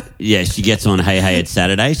she gets on Hey It's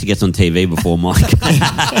Saturday. She gets on TV before Mike.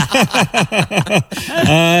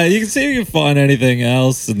 You can see if you can find anything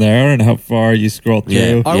else in there and how far you scroll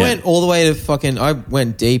through. I went all the way to I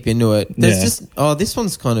went deep into it. There's this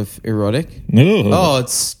one's kind of erotic. Ooh. Oh,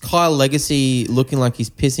 it's Kyle Legacy looking like he's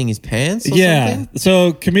pissing his pants or something.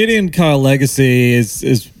 So comedian Kyle Legacy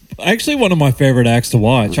is actually one of my favorite acts to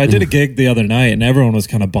watch. I did a gig the other night and everyone was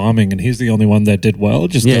kind of bombing, and he's the only one that did well,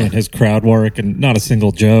 just doing his crowd work and not a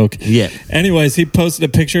single joke. Yeah. Anyways, he posted a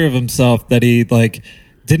picture of himself that he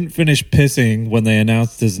didn't finish pissing when they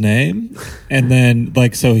announced his name, and then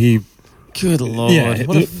so he. Good Lord,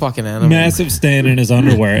 what a fucking animal. Massive stain in his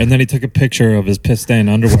underwear. And then he took a picture of his piss stained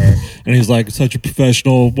underwear. And he's like, such a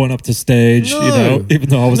professional, went up to stage, even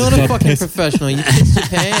though I was not a fucking professional. You pissed your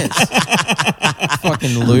pants.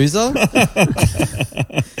 Fucking loser.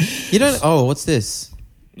 You don't, what's this?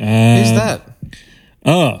 Who's that?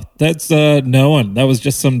 Oh, that's no one. That was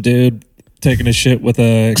just some dude taking a shit with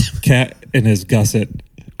a cat in his gusset.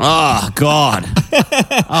 Oh, God.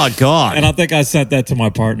 Oh, God. And I think I sent that to my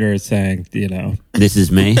partner saying, this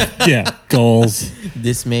is me. Yeah, goals.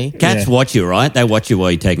 This me. Cats watch you, right? They watch you while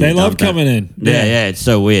you're taking They a love dump. coming in. Yeah, it's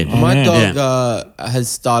so weird. My dog has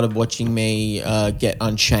started watching me get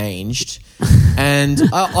unchanged. And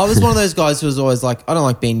I was one of those guys who was always like, I don't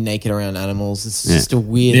like being naked around animals. It's just a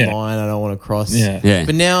weird line I don't want to cross. Yeah.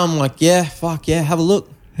 But now I'm like, have a look.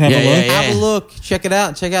 Have a look. Have a look. Check it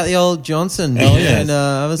out. Check out the old Johnson. Hell yeah. And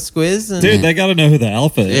have a squiz. And Dude, they got to know who the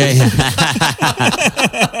alpha is.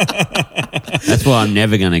 That's why I'm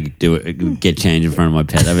never going to get changed in front of my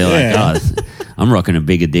pet. I'll be like, I'm rocking a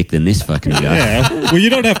bigger dick than this fucking guy. Yeah. Well, you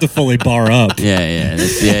don't have to fully bar up.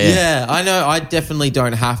 Yeah, I know. I definitely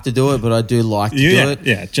don't have to do it, but I do like to do it.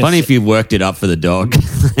 Yeah, just funny if you worked it up for the dog.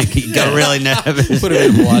 You got really nervous. Put a bit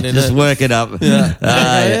of blood in Just it. work it up.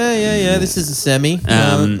 Yeah. This is a semi.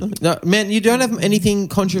 No, man, you don't have anything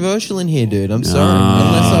controversial in here, dude. I'm sorry.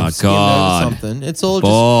 Unless I've skimmed over something. It's all just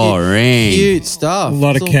boring. cute stuff. a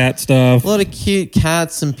lot of cat stuff. A lot of cute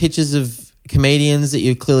cats and pictures of comedians that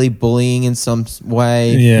you're clearly bullying in some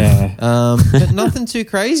way. Yeah. But nothing too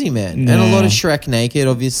crazy, man. No. And a lot of Shrek naked,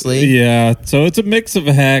 obviously. Yeah. So it's a mix of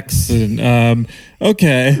hacks and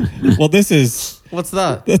okay. Well, this is What's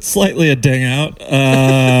that? that's slightly a ding out. What's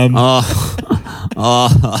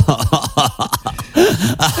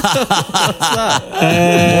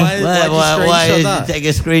that? Why Why did that? you take a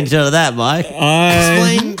screenshot of that, Mike?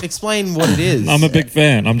 Explain what it is. I'm a big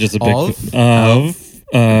fan. I'm just a big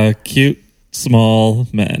of cute small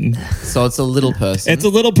men. So it's a little person. It's a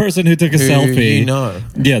little person who took a selfie. You know.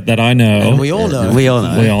 Yeah, that I know. And we all know. We all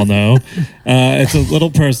know. We all know. It's a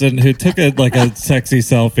little person who took a sexy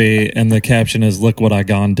selfie, and the caption is "Look what I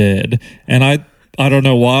gone did." And I don't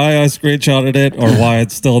know why I screenshotted it or why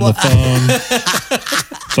it's still in the phone.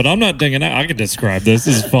 But I'm not dinging out. I can describe this.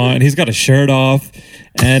 This is fine. He's got a shirt off.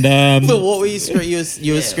 And But what were you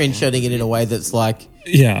screenshotting it in a way that's like,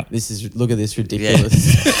 yeah. look at this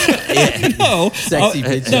ridiculous No. sexy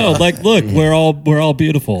picture. No, like look, we're all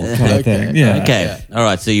beautiful kind of thing. Yeah. Okay. Yeah. All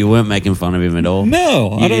right. So you weren't making fun of him at all?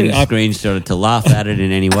 No, You I don't. didn't screenshot it to laugh at it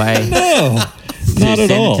in any way? No, not to at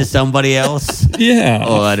send all. it to somebody else? Yeah.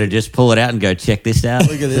 Or to just pull it out and go, check this out?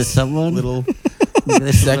 Look at to this someone? little Look at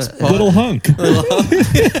this sex pot. Little hunk. little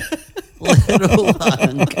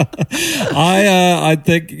hunk. I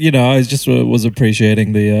think I just was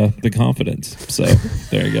appreciating the confidence. So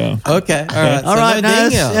there you go. Okay, all right. All right, no no,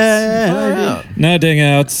 ding outs. yeah. All right. No ding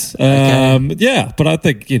outs. Yeah, but I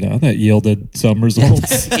think that yielded some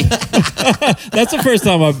results. That's the first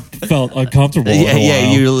time I've felt uncomfortable. in a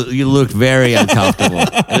while. You looked very uncomfortable.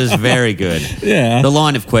 It was very good. Yeah. The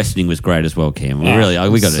line of questioning was great as well, Cam. We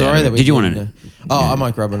got Sorry it. that we Did you want didn't, to? I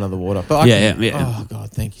might grab another water. But Yeah. Oh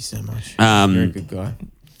God, thank you so much. You're a good guy.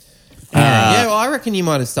 Well, I reckon you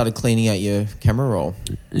might have started cleaning out your camera roll.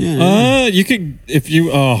 You can if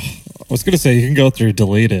you. I was gonna say you can go through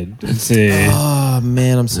deleted and see. Oh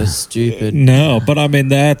man, I'm so stupid. No, but I mean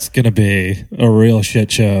that's gonna be a real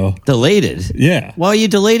shit show. Deleted. Yeah. Why are you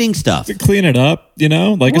deleting stuff? Clean it up,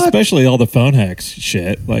 like What? especially all the phone hacks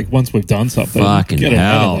shit. Like once we've done something, Fucking get it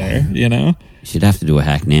hell. out of there. You should have to do a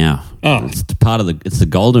hack now. Oh. It's the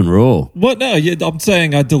golden rule. What? No, I'm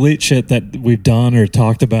saying I delete shit that we've done or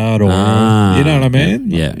talked about, or you know what I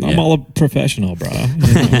mean. Yeah, I'm all a professional, bro.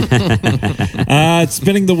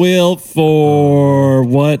 Spinning the wheel for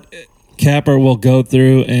what Capper will go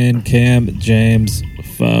through in Cam James'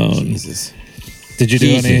 phone. Jesus. Did you do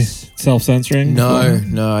any self-censoring?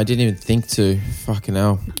 No, I didn't even think to. Fucking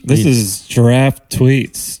hell. This is draft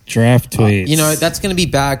tweets. That's going to be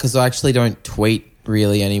bad because I actually don't tweet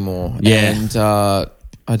really anymore. Yeah. And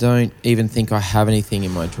I don't even think I have anything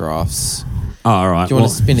in my drafts. Oh, all right. Do you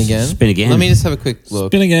want to spin again? Spin again. Let me just have a quick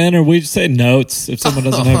look. Spin again, or we just say notes if someone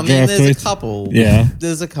doesn't have draft there's tweets. a couple. Yeah.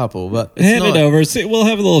 There's a couple, but it's Hand not, it over. See, we'll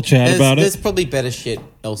have a little chat about There's it. probably better shit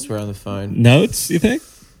elsewhere on the phone. Notes, you think?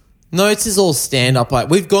 Notes is all stand up. Like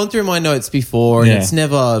we've gone through my notes before, and Yeah. it's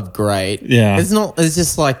never great. Yeah. It's not. It's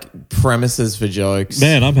just like premises for jokes.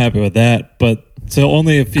 Man, I'm happy with that. But so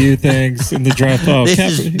only a few things in the draft. Oh,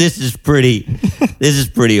 This is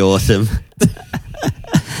pretty awesome.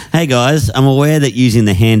 Hey guys, I'm aware that using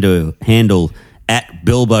the handle at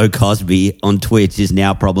Bilbo Cosby on Twitch is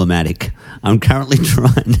now problematic. I'm currently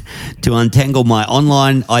trying to untangle my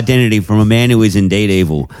online identity from a man who is indeed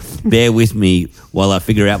evil. Bear with me while I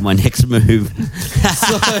figure out my next move.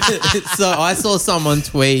 So I saw someone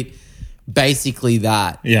tweet basically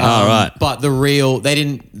that. Yeah. All right. But they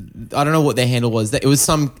didn't. I don't know what their handle was. It was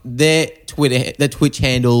their Twitch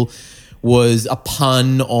handle was a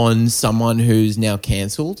pun on someone who's now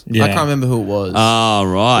cancelled. Yeah. I can't remember who it was. Oh,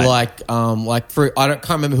 right. I can't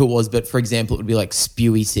remember who it was, but for example, it would be like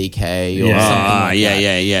Spewy CK or Yeah. something like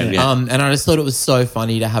that. Yeah. And I just thought it was so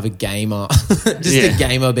funny to have a gamer, a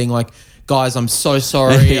gamer being like, guys, I'm so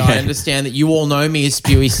sorry. Yeah. I understand that you all know me as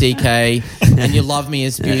Spewy CK and you love me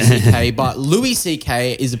as Spewy CK, but Louis CK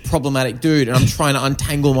is a problematic dude and I'm trying to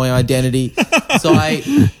untangle my identity. So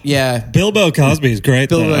Bilbo Cosby is great.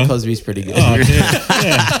 Bilbo though. Cosby's pretty good. Oh, dude.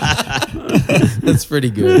 Yeah. That's pretty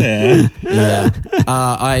good. Yeah.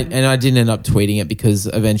 I didn't end up tweeting it because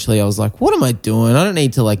eventually I was like, what am I doing? I don't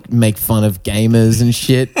need to like make fun of gamers and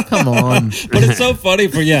shit. Come on. But it's so funny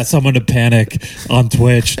for someone to panic on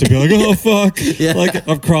Twitch to be like, oh fuck, like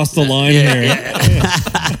I've crossed the line here.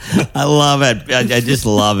 I love it. I just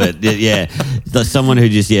love it. Yeah. Someone who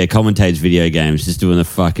just commentates video games, just doing this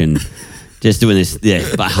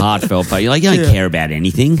heartfelt part. You're like, you don't care about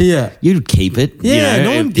anything. Yeah. You keep it. Yeah,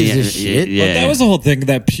 no one gives a shit. Yeah. But that was the whole thing.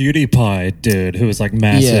 That PewDiePie dude who was like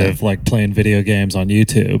massive, like playing video games on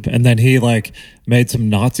YouTube, and then he like made some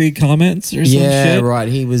Nazi comments or some shit. Right.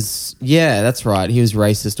 He was. Yeah, that's right. He was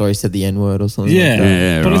racist, or he said the N-word or something. Yeah, like that.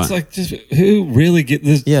 Yeah, but right. it's like, just who really get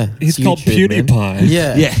this? Yeah, he's it's called YouTube, man. PewDiePie.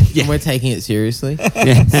 Yeah, Yeah. and we're taking it seriously.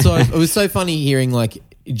 Yeah. So it was so funny hearing like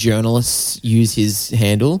journalists use his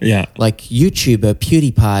handle. Yeah. Like YouTuber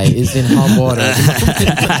PewDiePie is in hot water.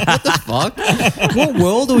 What the fuck? What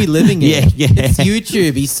world are we living in? Yeah. It's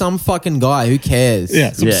YouTube. He's some fucking guy. Who cares?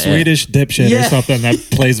 Yeah, some Yeah. Swedish dipshit or Yeah. something that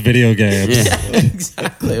plays video games. Yeah.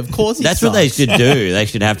 Exactly. Of course he That's what they sucks. should do. They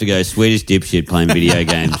should have to go Swedish dipshit playing video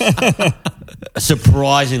games.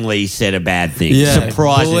 Surprisingly said a bad thing. Yeah.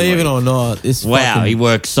 Surprisingly. Believe it or not. This Wow, fucking- he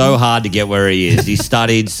worked so hard to get where he is. He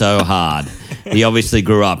studied so hard. He obviously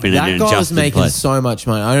grew up in an That guy was adjusted making place. so much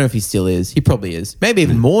money. I don't know if he still is. He probably is. Maybe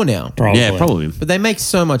even more now. Probably. Yeah, probably. But they make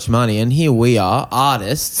so much money, and here we are,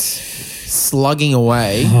 artists, slugging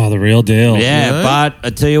away. Oh, the real deal. Yeah, You know? but I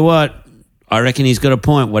tell you what, I reckon he's got a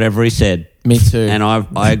point, whatever he said. Me too. And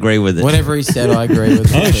I agree with it. Whatever he said, I agree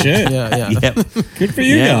with. Oh, shit. Yeah. Yep. Good for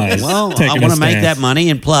you guys. Well, I taking want a to make stance. that money,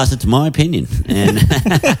 and plus, it's my opinion. And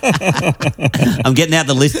I'm getting out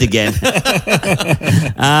the list again.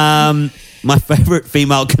 My favorite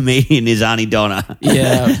female comedian is Arnie Donna.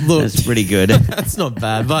 Yeah, look, That's pretty good. that's not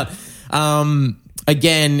bad. But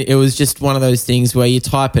again, it was just one of those things where you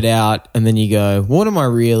type it out and then you go, "What am I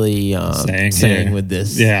really Saying saying here." with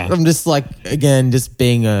this?" Yeah. I'm just like, again, just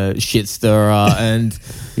being a shit stirrer, and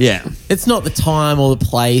Yeah. it's not the time or the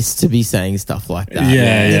place to be saying stuff like that.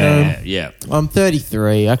 Yeah, you know? Yeah. I'm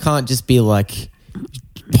 33. I can't just be like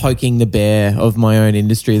poking the bear of my own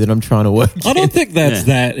industry that I'm trying to work I in. don't think that's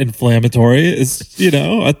that inflammatory. It's,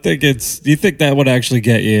 I think it's, you think that would actually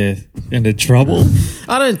get you into trouble?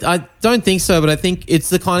 I don't think so, but I think it's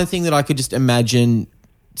the kind of thing that I could just imagine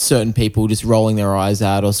certain people just rolling their eyes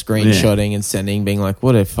out or screenshotting and sending, being like,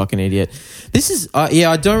 "What a fucking idiot." This is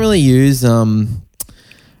I don't really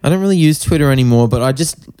use Twitter anymore, but I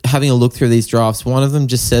just having a look through these drafts. One of them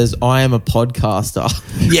just says, "I am a podcaster."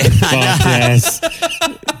 Yeah. Fuck yes.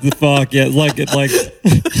 The fuck yeah. Like,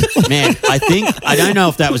 Man, I don't know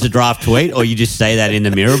if that was a draft tweet or you just say that in the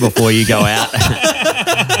mirror before you go out.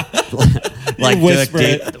 Like whisper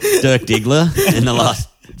Dirk Diggler in the last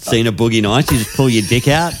scene of Boogie Nights. You just pull your dick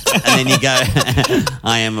out and then you go,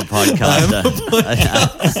 I am a podcaster.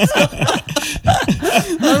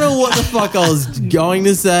 I don't know what the fuck I was going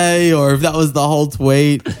to say, or if that was the whole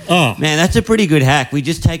tweet. oh, Man, that's a pretty good hack. We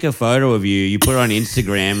just take a photo of you put it on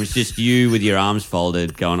Instagram. It's just you with your arms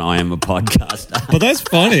folded going, I am a podcaster. but that's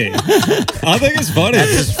funny. I think it's funny.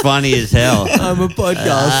 That's just funny as hell. I'm a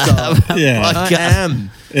podcaster. Yeah. I am.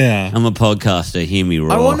 Yeah. I'm a podcaster. Hear me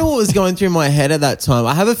roar. I wonder what was going through my head at that time.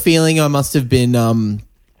 I have a feeling I must have been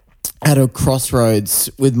at a crossroads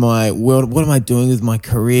with my world. What am I doing with my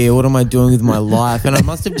career? What am I doing with my life? And I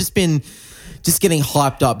must have just been getting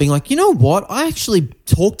hyped up, being like, you know what? I actually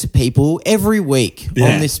talk to people every week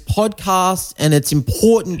on this podcast, and it's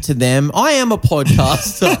important to them. I am a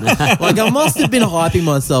podcaster. Like, I must have been hyping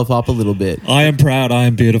myself up a little bit. I am proud. I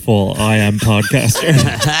am beautiful. I am podcaster.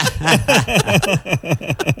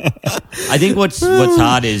 I think what's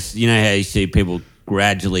hard is, you know how you see people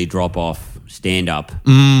gradually drop off stand up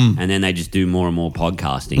and then they just do more and more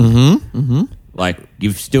podcasting. Like,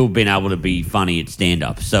 you've still been able to be funny at stand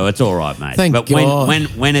up, so it's all right, mate. Thank but God.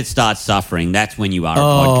 when it starts suffering, that's when you are a Oh,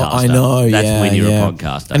 podcaster. I know. That's when you're yeah. a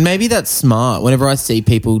podcaster. And maybe that's smart. Whenever I see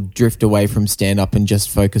people drift away from stand up and just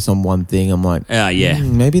focus on one thing, I'm like, yeah.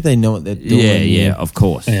 maybe they know what they're doing. Yeah, of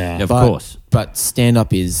course. Yeah. Of But- course. But stand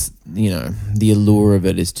up is, the allure of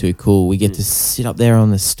it is too cool. We get to sit up there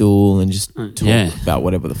on the stool and just talk about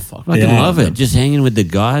whatever the fuck. I Yeah. love it. Just hanging with the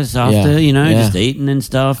guys after, just eating and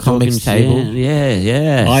stuff. Comics talking table. shit.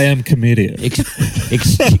 Yeah. I am comedian.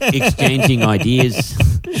 Exchanging ideas.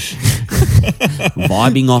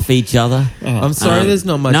 Vibing off each other. I'm sorry, there's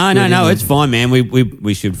not much. No, good in it's fine, man.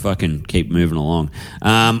 We should fucking keep moving along.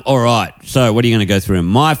 All right. So, what are you going to go through?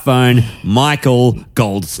 My phone, Michael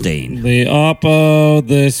Goldstein. The Oppo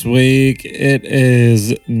this week, it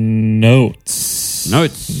is notes.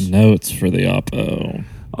 Notes for the Oppo.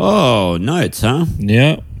 Oh, notes, huh?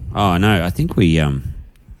 Yep. Oh no, I think we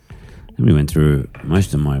went through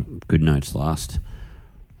most of my good notes last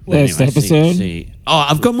Episode? See. Oh,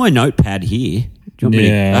 I've got my notepad here. Do you want me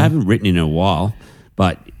to, I haven't written in a while,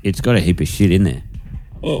 but it's got a heap of shit in there.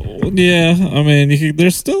 Oh, yeah. I mean,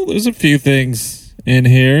 there's a few things in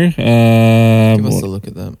here. Give us a look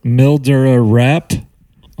at that. Mildura Rap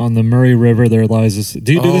on the Murray River. There lies this.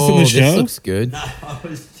 Do you do this in the show? This looks good.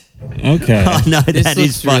 Okay. Oh no, This that looks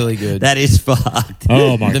is fucked. really good. That is fucked.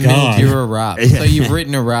 Oh my The god. Mildura rap. So you've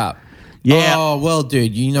written a rap. Yeah. Oh, well,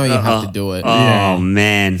 dude, you know you have to do it. Oh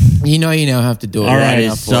man, You know you now have to do it. All that right, is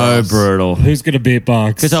now for so us. brutal. Who's gonna beatbox?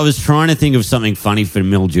 Because I was trying to think of something funny for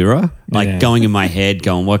Mildura, Yeah. going in my head,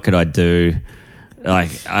 going, what could I do?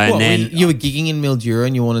 And What, then you were gigging in Mildura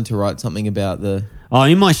and you wanted to write something about the...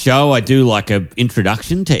 in my show, I do like a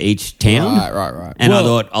introduction to each town. Right. And I Well-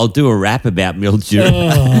 thought I'll do a rap about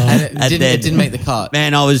Mildura. And it And didn't make the cut.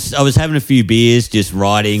 Man, I was having a few beers, just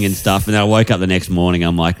writing and stuff, and then I woke up the next morning.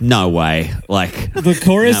 I'm like, no way, like the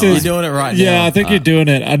chorus No, is You're doing it right Yeah, now. I think you're doing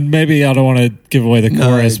it. And maybe I don't want to give away the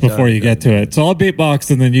chorus don't, before you get to it. So I'll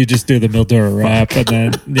beatbox and then you just do the Mildura rap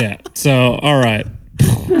and then so all right.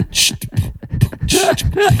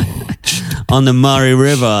 On the Murray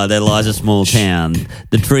River, there lies a small town.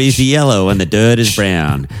 The trees are yellow and the dirt is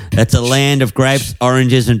brown. That's a land of grapes,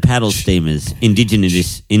 oranges, and paddle steamers.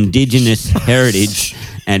 Indigenous heritage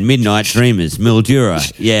and midnight dreamers.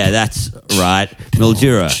 Mildura. Yeah, that's right.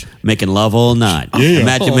 Mildura. Making love all night. Yeah.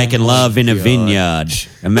 Imagine making love in a vineyard.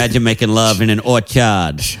 Imagine making love in an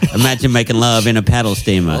orchard. Imagine making love in a paddle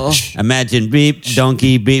steamer. Imagine beep,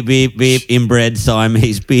 donkey, beep, beep, beep, inbred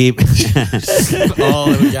Siamese beep.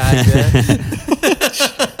 Oh, there we go.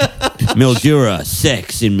 Mildura,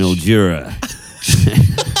 sex in Mildura.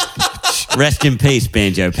 Rest in peace,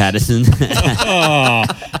 Banjo Patterson.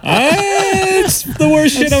 It's the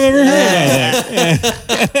worst shit I've ever heard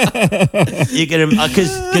about that. You get him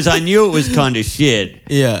because I knew it was kind of shit.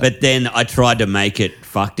 Yeah. But then I tried to make it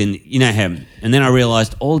fucked, and you know how. And then I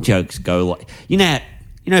realized all jokes go like you know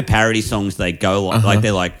parody songs, they go like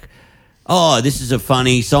they're like, oh, this is a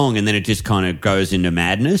funny song, and then it just kind of goes into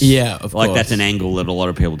madness. Yeah, of like course. that's an angle that a lot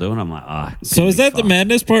of people do, and I'm like, So is that the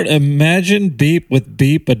madness part? Imagine beep with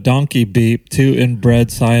beep, a donkey beep, two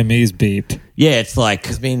inbred Siamese beep. Yeah, it's like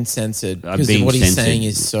He's being censored I'm because being what he's censored. saying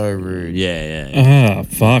is so rude. yeah.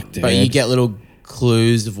 Fuck, dude. But you get little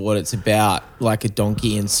clues of what it's about, like a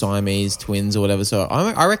donkey and Siamese twins or whatever. So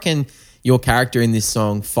I reckon your character in this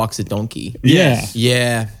song fucks a donkey. Yeah.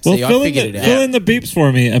 Yeah. Well, See, I fill in, figured the, it fill out. in the beeps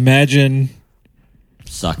for me. Imagine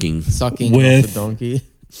Sucking Sucking with- off a donkey.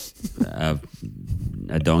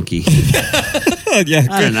 a donkey. yeah,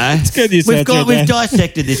 I don't know. It's good you said We've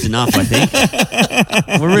dissected this enough, I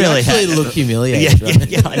think. We're really Actually happy. look humiliated.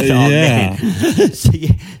 right? I know, Yeah. man. So,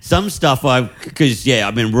 yeah, some stuff I've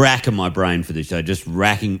been racking my brain for this show, just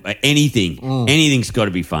racking anything. Anything's got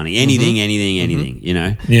to be funny. Anything, you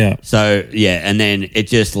know? Yeah. So, yeah, and then it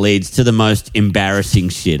just leads to the most embarrassing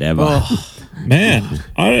shit ever. Oh, Man,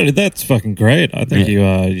 that's fucking great. I think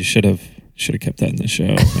you should have kept that in the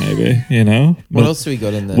show, maybe. You know. what else do we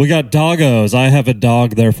got in there? We got doggos. I have a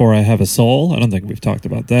dog, therefore I have a soul. I don't think we've talked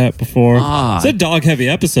about that before. It's a dog heavy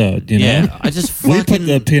episode, you know. Yeah, I just We put fucking...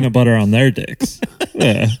 the peanut butter on their dicks.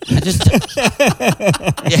 Yeah. I just...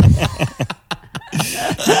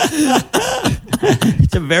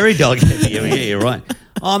 It's a very dog heavy. Yeah, you're right.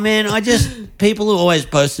 Oh, man, people are always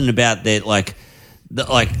posting about that, like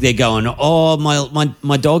they're going, oh,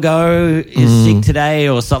 my doggo is sick today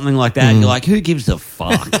or something like that. You're like, who gives a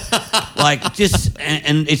fuck? Like, just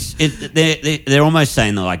and they're almost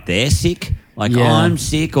saying they're sick. Like, Yeah. oh, I'm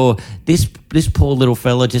sick, or this poor little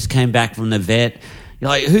fella just came back from the vet. You're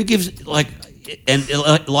like, who gives like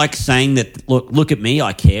saying that? Look at me,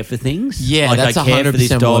 I care for things. Yeah, like, that's I care for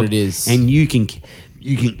this 100% dog, what it is. and you can.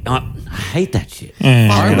 I hate that shit. Mm. I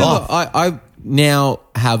Fuck it remember off. I now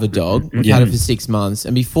have a dog. I've had it for 6 months.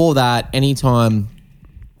 And before that, anytime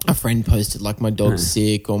a friend posted like my dog's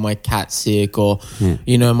sick or my cat's sick or,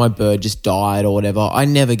 you know, my bird just died or whatever, I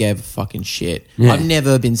never gave a fucking shit. Yeah. I've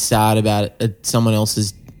never been sad about someone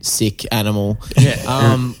else's sick animal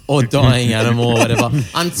or dying animal or whatever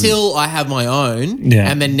until I have my own. Yeah.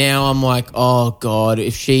 And then now I'm like, oh God,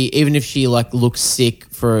 even if she like looks sick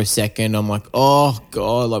for a second, I'm like, oh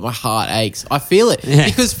God, like my heart aches. I feel it. Yeah.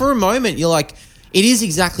 Because for a moment you're like, it is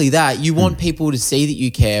exactly that. You want people to see that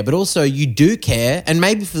you care, but also you do care, and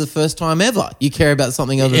maybe for the first time ever, you care about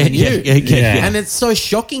something other than you. Yeah. And it's so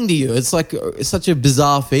shocking to you. It's like such a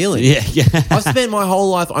bizarre feeling. Yeah. I've spent my whole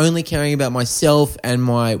life only caring about myself and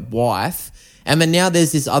my wife. And then now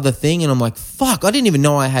there's this other thing, and I'm like, fuck, I didn't even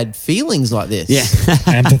know I had feelings like this. Yeah.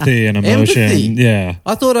 Empathy and emotion. Empathy. Yeah.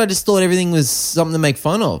 I just thought everything was something to make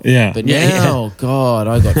fun of. Yeah. But Yeah, now, God,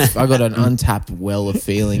 I got an untapped well of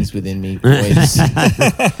feelings within me, boys.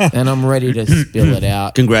 And I'm ready to spill it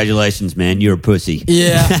out. Congratulations, man. You're a pussy.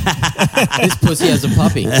 Yeah. This pussy has a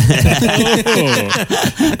puppy.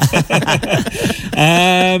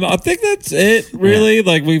 I think that's it, really.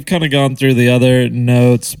 Like, we've kind of gone through the other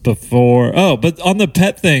notes before. Oh, but on the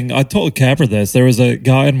pet thing, I told Capper this. There was a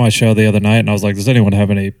guy in my show the other night, and I was like, does anyone have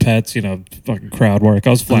any pets? You know, fucking crowd work. I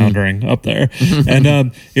was floundering up there.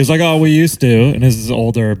 And he was like, oh, we used to. And this is an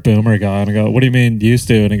older boomer guy. And I go, what do you mean used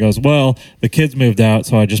to? And he goes, well, the kids moved out,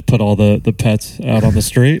 so I just put all the pets out on the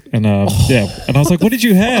street. And yeah. And I was like, what did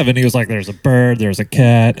you have? And he was like, there's a bird, there's a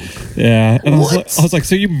cat. Yeah. And I was like,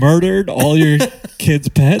 so you murdered all your kids'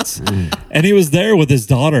 pets? And he was there with his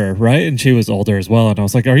daughter, right? And she was older as well. And I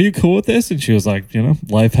was like, are you cool with this? And And she was like,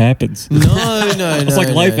 life happens. No. It's like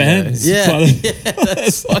life ends. Yeah,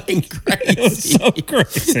 that's fucking crazy. It was so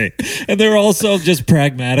crazy. And they were also just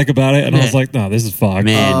pragmatic about it. And I was like, no, this is fucked.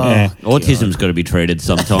 Man, autism's got to be treated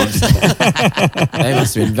sometimes. They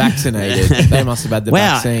must have been vaccinated. They must have had the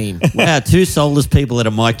vaccine. Wow, 2 soulless people at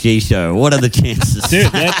a Mike G show. What are the chances?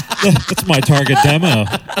 Dude, that's my target demo.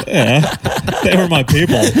 Yeah. They were my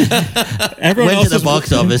people. Everyone Went else to the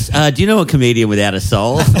box office. Do you know a comedian without a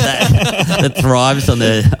soul that thrives on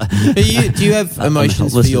the... Do you have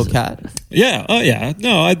emotions for your cat? Yeah. Oh, yeah.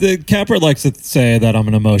 No, Capper likes to say that I'm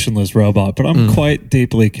an emotionless robot, but I'm quite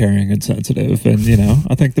deeply caring and sensitive. And,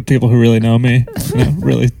 I think the people who really know me,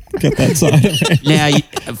 really get that side of me. Now,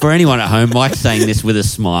 for anyone at home, Mike's saying this with a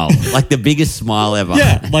smile. Like the biggest smile ever.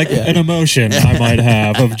 Yeah, like an emotion I might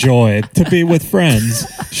have of joy to be with friends,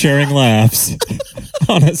 sharing laughs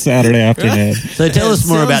on a Saturday afternoon. So tell us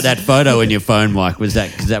more about that photo in your phone, Mike. Was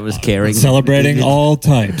that because that was caring? Celebrating all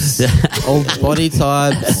types. All body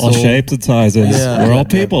types. All shapes and sizes. Yeah. We're all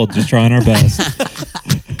people just trying our best.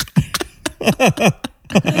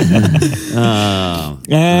 I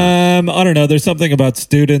don't know. There's something about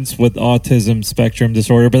students with autism spectrum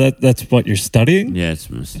disorder, but that's what you're studying? Yeah, it's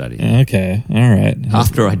my study. Okay. All right.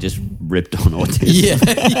 After I just ripped on autism. Yeah.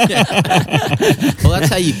 Well,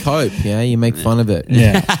 that's how you cope. Yeah, you make fun of it.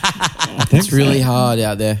 Yeah. It's really hard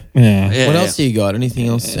out there. Yeah. What else do you got? Anything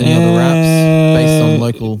else? Any other raps based on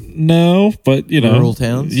local? No, but rural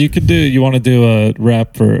towns. You want to do a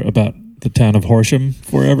rap about the town of Horsham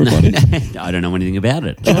for everybody? I don't know anything about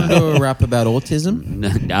it. Do you want to do a rap about autism?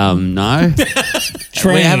 No.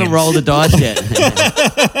 We haven't rolled the dice yet.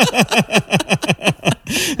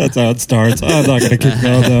 That's how it starts. I'm not going to keep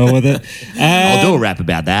going though with it. I'll do a rap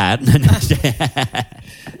about that.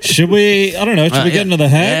 Should we? I don't know. Should we get into the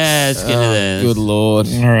hex? Yeah, let's get into this. Good Lord.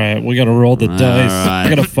 All right, we got to roll the dice. right.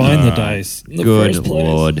 We got to find the dice. In the Good first place.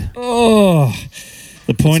 Lord. Oh,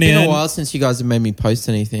 the pointy It's been end. a while since you guys have made me post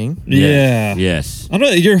anything. Yeah. Yes. I don't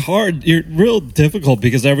know. You're hard. You're real difficult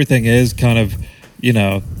because everything is kind of,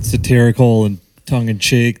 satirical and tongue in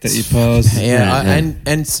cheek that you post.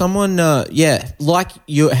 And someone, like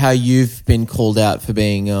how you've been called out for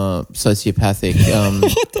being sociopathic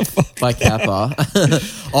What the fuck? by Kappa.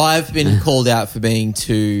 I've been called out for being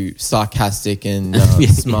too sarcastic and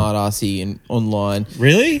smart arsey and online.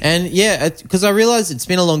 Really? And because I realize it's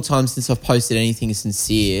been a long time since I've posted anything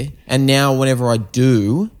sincere, and now whenever I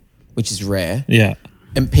do, which is rare, Yeah.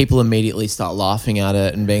 and people immediately start laughing at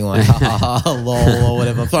it and being like, ha ha ha, lol, or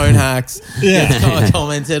whatever, phone hacks. Yeah.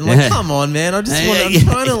 Commented. I'm like, come on, man. I'm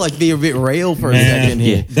trying to be a bit real for a second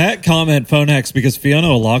here. That comment, phone hacks, because Fiona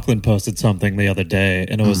O'Loughlin posted something the other day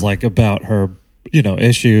and it was like about her,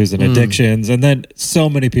 issues and addictions. And then so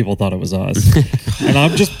many people thought it was us. And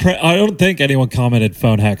I'm just, I don't think anyone commented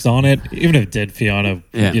phone hacks on it. Even if it did, Fiona,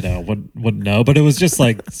 wouldn't know. But it was just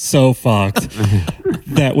like so fucked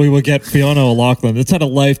that we would get Fiona O'Loughlin. It's had a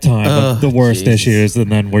lifetime of the worst issues.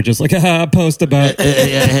 And then we're just like, post about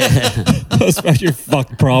post about your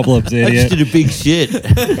fuck problems, I idiot. just did a big shit.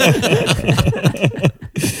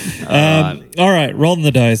 All right, rolling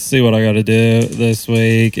the dice. See what I got to do this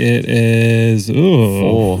week. It is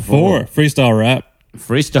four freestyle rap.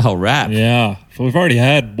 Freestyle rap. Yeah, we've already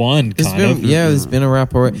had one. There's been a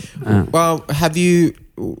rap already. Well, have you?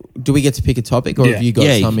 Do we get to pick a topic, or have you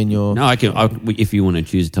got some in your? No, I can. If you want to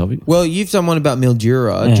choose a topic. Well, you've done one about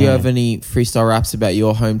Mildura. Do you have any freestyle raps about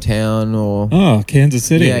your hometown or? Kansas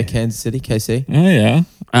City. Yeah, Kansas City, KC. Oh yeah.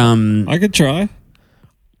 I could try.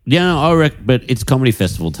 Yeah, I reckon, but it's comedy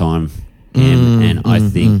festival time, and I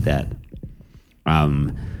think that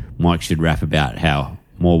Mike should rap about how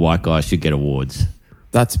more white guys should get awards.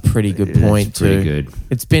 That's a pretty good point. That's pretty good.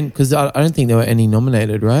 It's been because I don't think there were any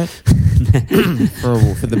nominated, right?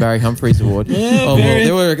 for the Barry Humphries Award.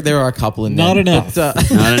 There were a couple in there. Not enough. I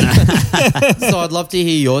don't know. So I'd love to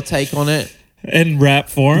hear your take on it. In rap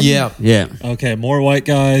form. Yeah. Okay, more white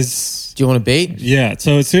guys. Do you want to beat? Yeah.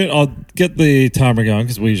 So as soon I'll get the timer going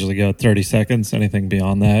because we usually go 30 seconds. Anything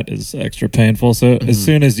beyond that is extra painful. So as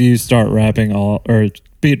soon as you start rapping, or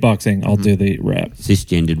beatboxing, I'll do the rap.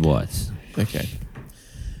 Cisgendered whites. Okay.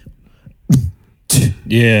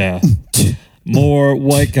 Yeah. More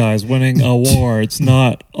white guys winning awards,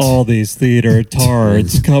 not all these theater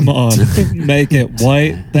tards. Come on, make it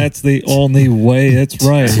white. That's the only way it's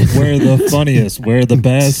right. We're the funniest. We're the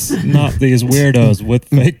best. Not these weirdos with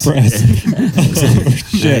fake breasts. Oh,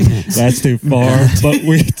 shit, that's too far. But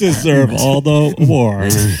we deserve all the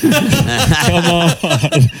awards. Come on.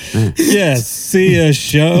 Yes, see a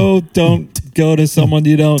show. Don't go to someone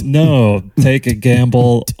you don't know. Take a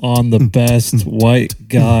gamble on the best white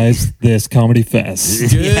guys this comedy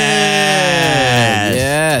fest. Good.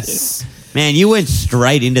 Man, you went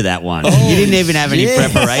straight into that one. You didn't even have any shit.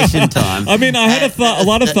 preparation time. I mean, I had a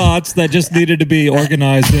lot of thoughts that just needed to be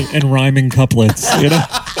organized in rhyming couplets. You know.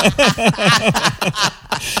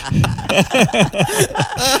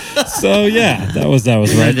 So yeah, that was We're right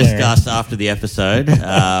going to there. discuss after the episode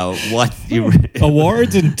what you.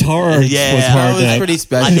 Awards and tards Yeah, was that hard. was to- pretty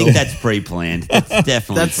special. I think that's pre-planned. That's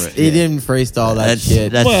definitely He didn't freestyle that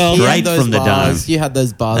shit. That's Well, He had straight those from the dome. bars. You had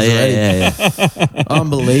those bars Yeah, already. yeah.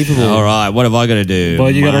 Unbelievable. All right, what have I got to do?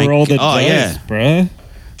 Well, you got to Mike? roll the Oh dice, yeah, bruh.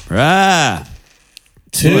 right.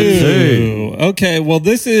 2. Okay, well,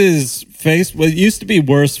 this is well, it used to be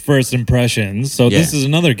worst first impressions, so this Yeah. is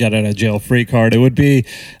another get out of jail free card. It would be,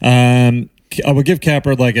 I would give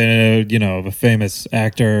Capper like a famous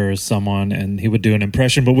actor or someone, and he would do an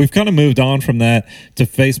impression. But we've kind of moved on from that to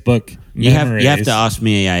Facebook You memories. have to ask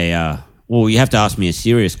me you have to ask me a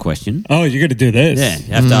serious question. Oh, you're going to do this? Yeah,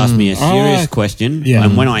 you have to ask me a serious question. yeah.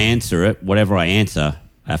 And when I answer it, whatever I answer,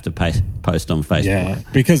 I have to post on Facebook. Yeah,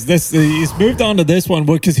 because he's moved on to this one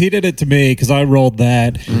because he did it to me because I rolled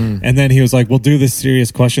that, and then he was like, "We'll do this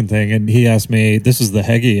serious question thing," and he asked me, "This is the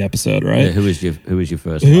Heggie episode, right? Yeah, who was your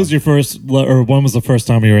first? Who one? was your first, or when was the first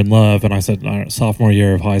time you were in love?" And I said, sophomore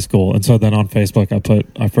year of high school. And so then on Facebook, I put,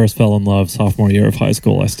 I first fell in love sophomore year of high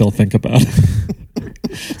school. I still think about it.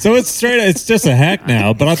 So it's just a hack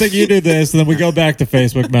now. But I think you do this, and then we go back to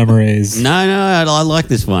Facebook memories. No, I like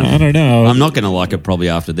this one. I don't know. I'm not going to like it probably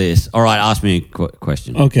after this. All right, ask me a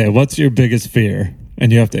question. Okay, what's your biggest fear?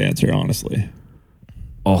 And you have to answer honestly.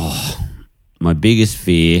 Oh, my biggest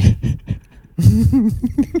fear.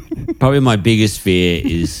 Probably my biggest fear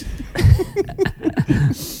is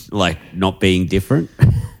like not being different.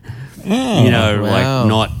 Oh, wow. Like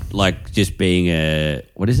not like just being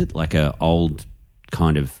what is it? Like a old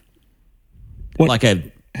kind of What? like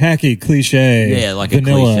a hacky cliche. like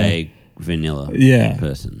vanilla. a cliche vanilla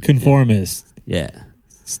person. Conformist. Yeah.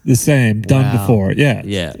 It's the same. Done Wow. before. Yeah.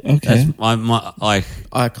 Yeah. Okay. That's my like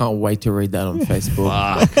I can't wait to read that on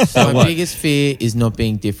Facebook. fuck. So My what? biggest fear is not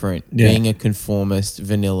being different, Yeah. being a conformist,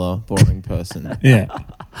 vanilla, boring person. Yeah.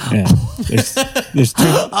 Yeah. There's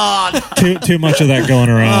too much of that going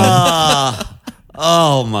around.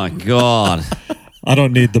 Oh my god. I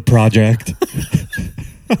don't need the project.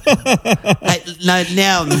 Hey, no,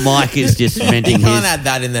 now Mike is just cementing You can't his. add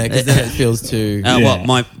that in there because then it feels too. Yeah.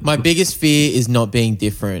 What My biggest fear is not being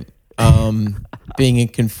different. Being a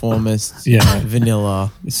conformist, Yeah.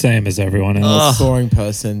 vanilla, Same as everyone else. boring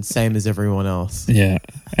person, same as everyone else. Yeah.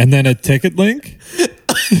 And then a ticket link.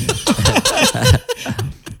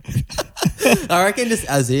 I reckon just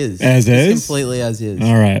as is. As Just is? completely as is.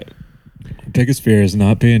 All right. Biggest fear is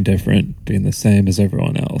not being different, being the same as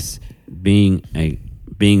everyone else. being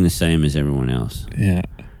the same as everyone else. Yeah.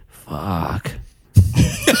 Fuck.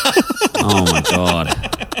 Oh my god.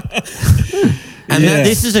 And Yeah.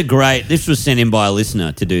 This is this was sent in by a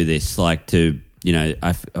listener to do this, like to,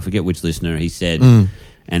 I forget which listener he said,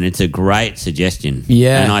 and it's a great suggestion.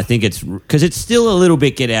 Yeah. And I think it's, because it's still a little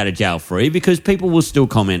bit get out of jail free because people will still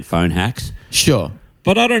comment phone hacks. Sure.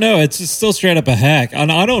 But I don't know. It's just still straight up a hack.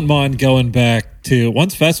 And I don't mind going back to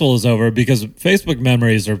once festival is over because Facebook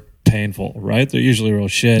memories are painful, right? They're usually real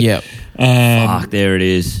shit. Yep. Fuck, there it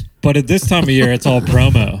is. But at this time of year, it's all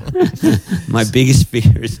promo. My biggest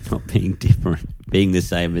fear is not being different, being the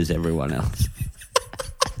same as everyone else.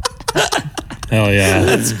 Hell yeah.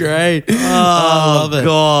 That's great. Oh, I love it.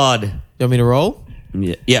 God. You want me to roll?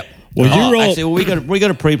 Yeah. Yep. Well, you roll- Actually, we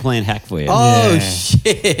got a pre-planned hack for you. Oh, Yeah.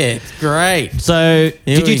 shit. Great. So,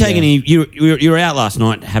 did we you take go. any? You were out last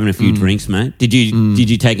night having a few drinks, mate. Did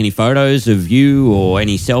you take any photos of you, or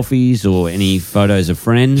any selfies, or any photos of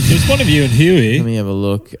friends? There's one of you and Huey. Let me have a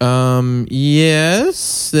look.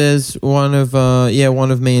 Yes, there's one of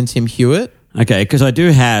me and Tim Hewitt. Okay, because I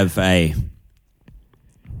do have one.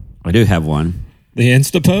 The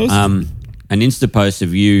Insta post? An Insta post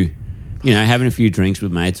of you, having a few drinks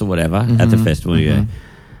with mates or whatever at the festival. You go,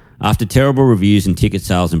 after terrible reviews and ticket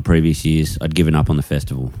sales in previous years, I'd given up on the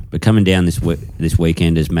festival. But coming down this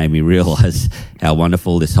weekend has made me realise how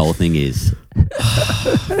wonderful this whole thing is.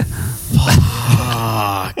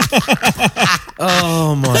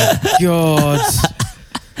 Oh my god.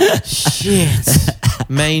 Shit.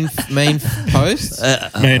 Main post.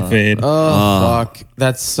 Main feed. Fuck.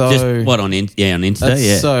 That's so. Just what on Insta? That's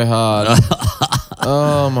Yeah, so hard.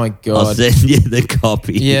 Oh my I'll god. send you the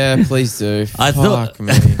copy. Yeah, please do. I thought- Fuck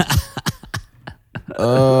me.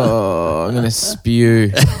 Oh, I'm gonna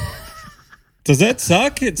spew. Does that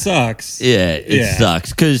suck? It sucks. Yeah, it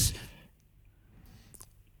sucks because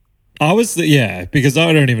I was, because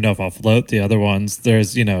I don't even know if I'll float the other ones.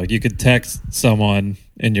 There's, you could text someone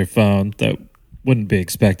in your phone that wouldn't be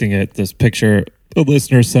expecting it. This picture a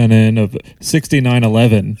listener sent in of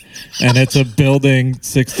 6911, and it's a building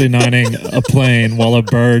 69ing a plane while a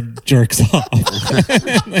bird jerks off.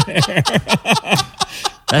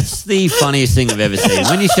 That's the funniest thing I've ever seen.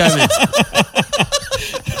 When you show me...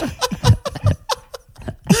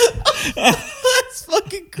 That's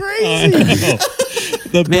fucking crazy.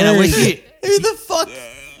 The Man, I bird- wish you... Who the fuck?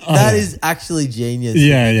 That is actually genius.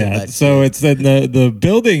 Yeah. So it's the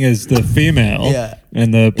building is the female. Yeah.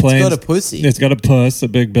 And the plane. It's got a pussy. It's got a puss, a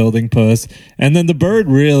big building puss. And then the bird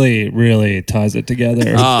really, really ties it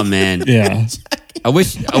together. Oh, man. Yeah. I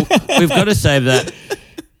wish... we've got to save that...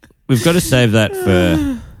 We've got to save that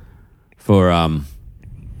for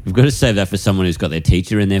we've got to save that for someone who's got their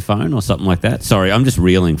teacher in their phone or something like that. Sorry, I'm just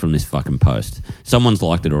reeling from this fucking post. Someone's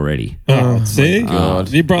liked it already. Oh, see? God.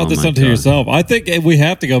 You brought this my onto God. yourself. I think we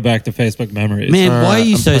have to go back to Facebook memories. Man, why are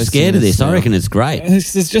you I'm so posting scared of this this? I now. reckon it's great.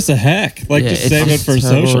 It's just a hack. Like, Yeah, just it's save it just for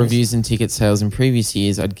Total social. reviews and ticket sales in previous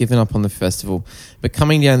years, I'd given up on the festival, but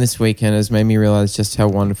coming down this weekend has made me realize just how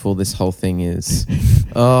wonderful this whole thing is.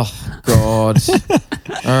 Oh God!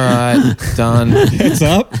 All right, done. It's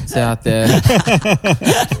up. It's out there.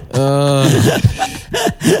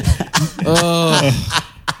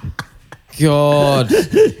 God,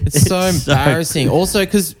 it's so embarrassing. Also,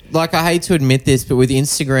 because like I hate to admit this, but with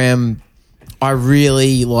Instagram, I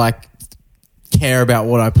really care about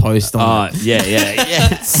what I post on. Oh, yeah.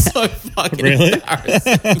 It's so fucking Really?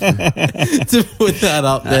 embarrassing to put that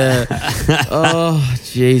up there. Oh,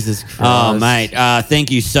 Jesus Christ. Oh, mate. Thank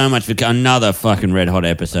you so much for another fucking red hot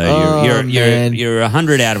episode. Oh, man. You're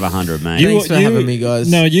 100 out of 100, mate. Thanks for having me, guys.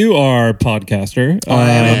 No, you are a podcaster. I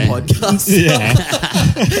am a podcast.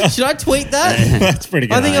 Yeah, Should I tweet that? that's pretty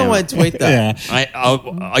good. I think I might tweet that.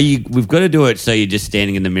 Yeah. We've got to do it so you're just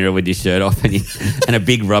standing in the mirror with your shirt off and a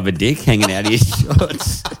big rubber dick hanging out of your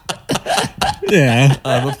shorts. Yeah.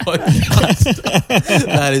 I'm a podcast.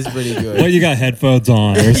 That is pretty good. Well, you got headphones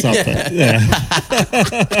on or something. Yeah.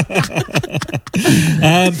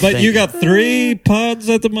 But you got 3 pods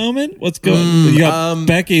at the moment. What's going? You got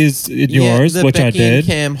Becky's in yours, the which Becky I did. and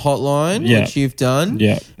Cam hotline, Yeah. which you've done.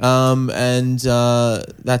 Yeah. And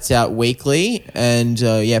that's out weekly. And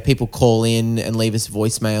people call in and leave us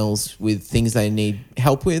voicemails with things they need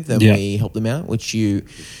help with, and Yeah. we help them out. Which you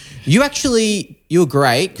were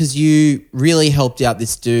great because you really helped out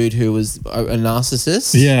this dude who was a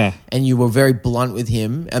narcissist. Yeah. And you were very blunt with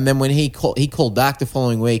him. And then when he called back the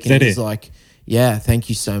following week and Did he he? was like, "Yeah, thank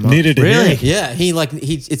you so much." Needed to hear Really? it. Yeah,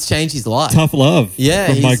 it's changed his life. Tough love.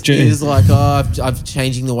 Yeah, from Mike J. he was like, "Oh, I'm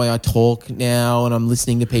changing the way I talk now, and I'm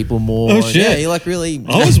listening to people more." Oh, And shit. Yeah, he really.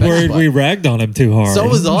 I was worried we ragged on him too hard. So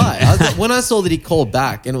was I. When I saw that he called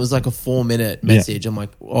back and it was like a 4-minute message, I'm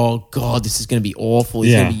like, "Oh God, this is going to be awful."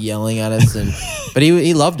 He's Yeah. going to be yelling at us, but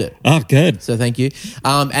he loved it. Oh, good. So thank you.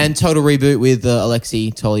 And Total Reboot with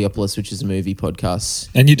Alexi Toliopoulos, which is a movie podcast.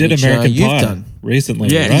 And you did which, American you've Pie done. recently,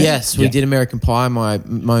 Yeah. right? Yes, we did American Pie, my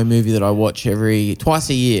movie that I watch twice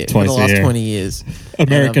a year for Twice the a last year. 20 years.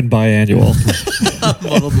 American Biannual. I've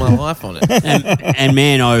modeled my life on it. And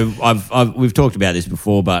man, we've talked about this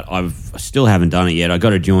before, but I still haven't done it yet. I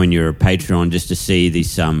got to join your Patreon just to see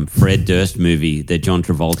this Fred Durst movie that John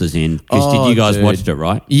Travolta's in. Because Oh, did you guys dude. watched it,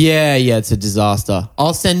 right? Yeah, it's a disaster.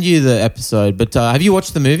 I'll send you the episode, but have you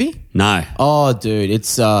watched the movie? No. Oh, dude,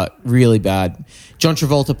 it's really bad. John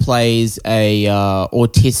Travolta plays a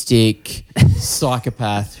autistic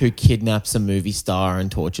psychopath who kidnaps a movie star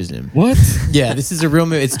and tortures him. What? Yeah, this is a real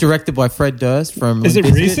movie. It's directed by Fred Durst from Is it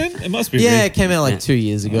Limp Bizkit. recent? It must be Yeah, it recent. came out like 2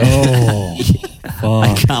 years ago. Oh,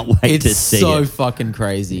 fuck. Can't wait to It's see so it. fucking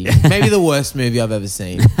crazy. Maybe the worst movie I've ever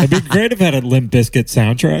seen. It'd be great if it had a Limp Bizkit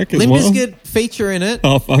soundtrack as Limp well. Bizkit feature in it.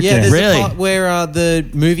 Oh, fuck yeah. There's Really? a part where the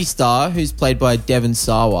movie star, who's played by Devon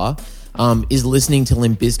Sawa, is listening to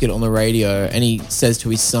Limp Bizkit on the radio, and he says to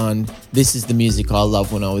his son, "This is the music I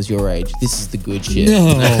loved when I was your age. This is the good shit."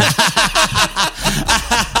 No.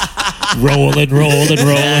 rolling.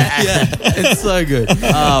 Yeah, it's so good.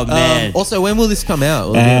 Oh, man. Also, when will this come out?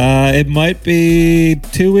 Will it It might be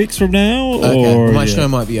 2 weeks from now. be- okay, Or my yeah. show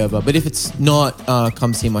might be over, but if it's not,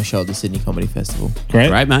 come see my show at the Sydney Comedy Festival. Great.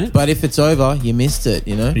 Great, mate. But if it's over, you missed it,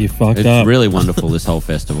 you know? You fucked It's up. really wonderful, this whole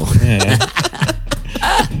festival. Yeah.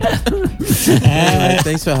 Anyway,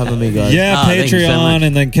 thanks for having me, guys. Yeah, thank you so Patreon, much.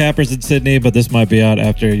 and then Cappers in Sydney, but this might be out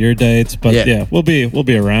after your dates. But yeah, we'll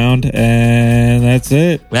be around, and that's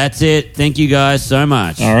it. That's it. Thank you guys so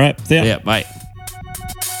much. All right, see ya. Yeah, bye.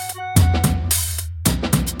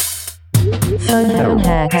 Phone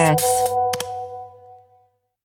hacks.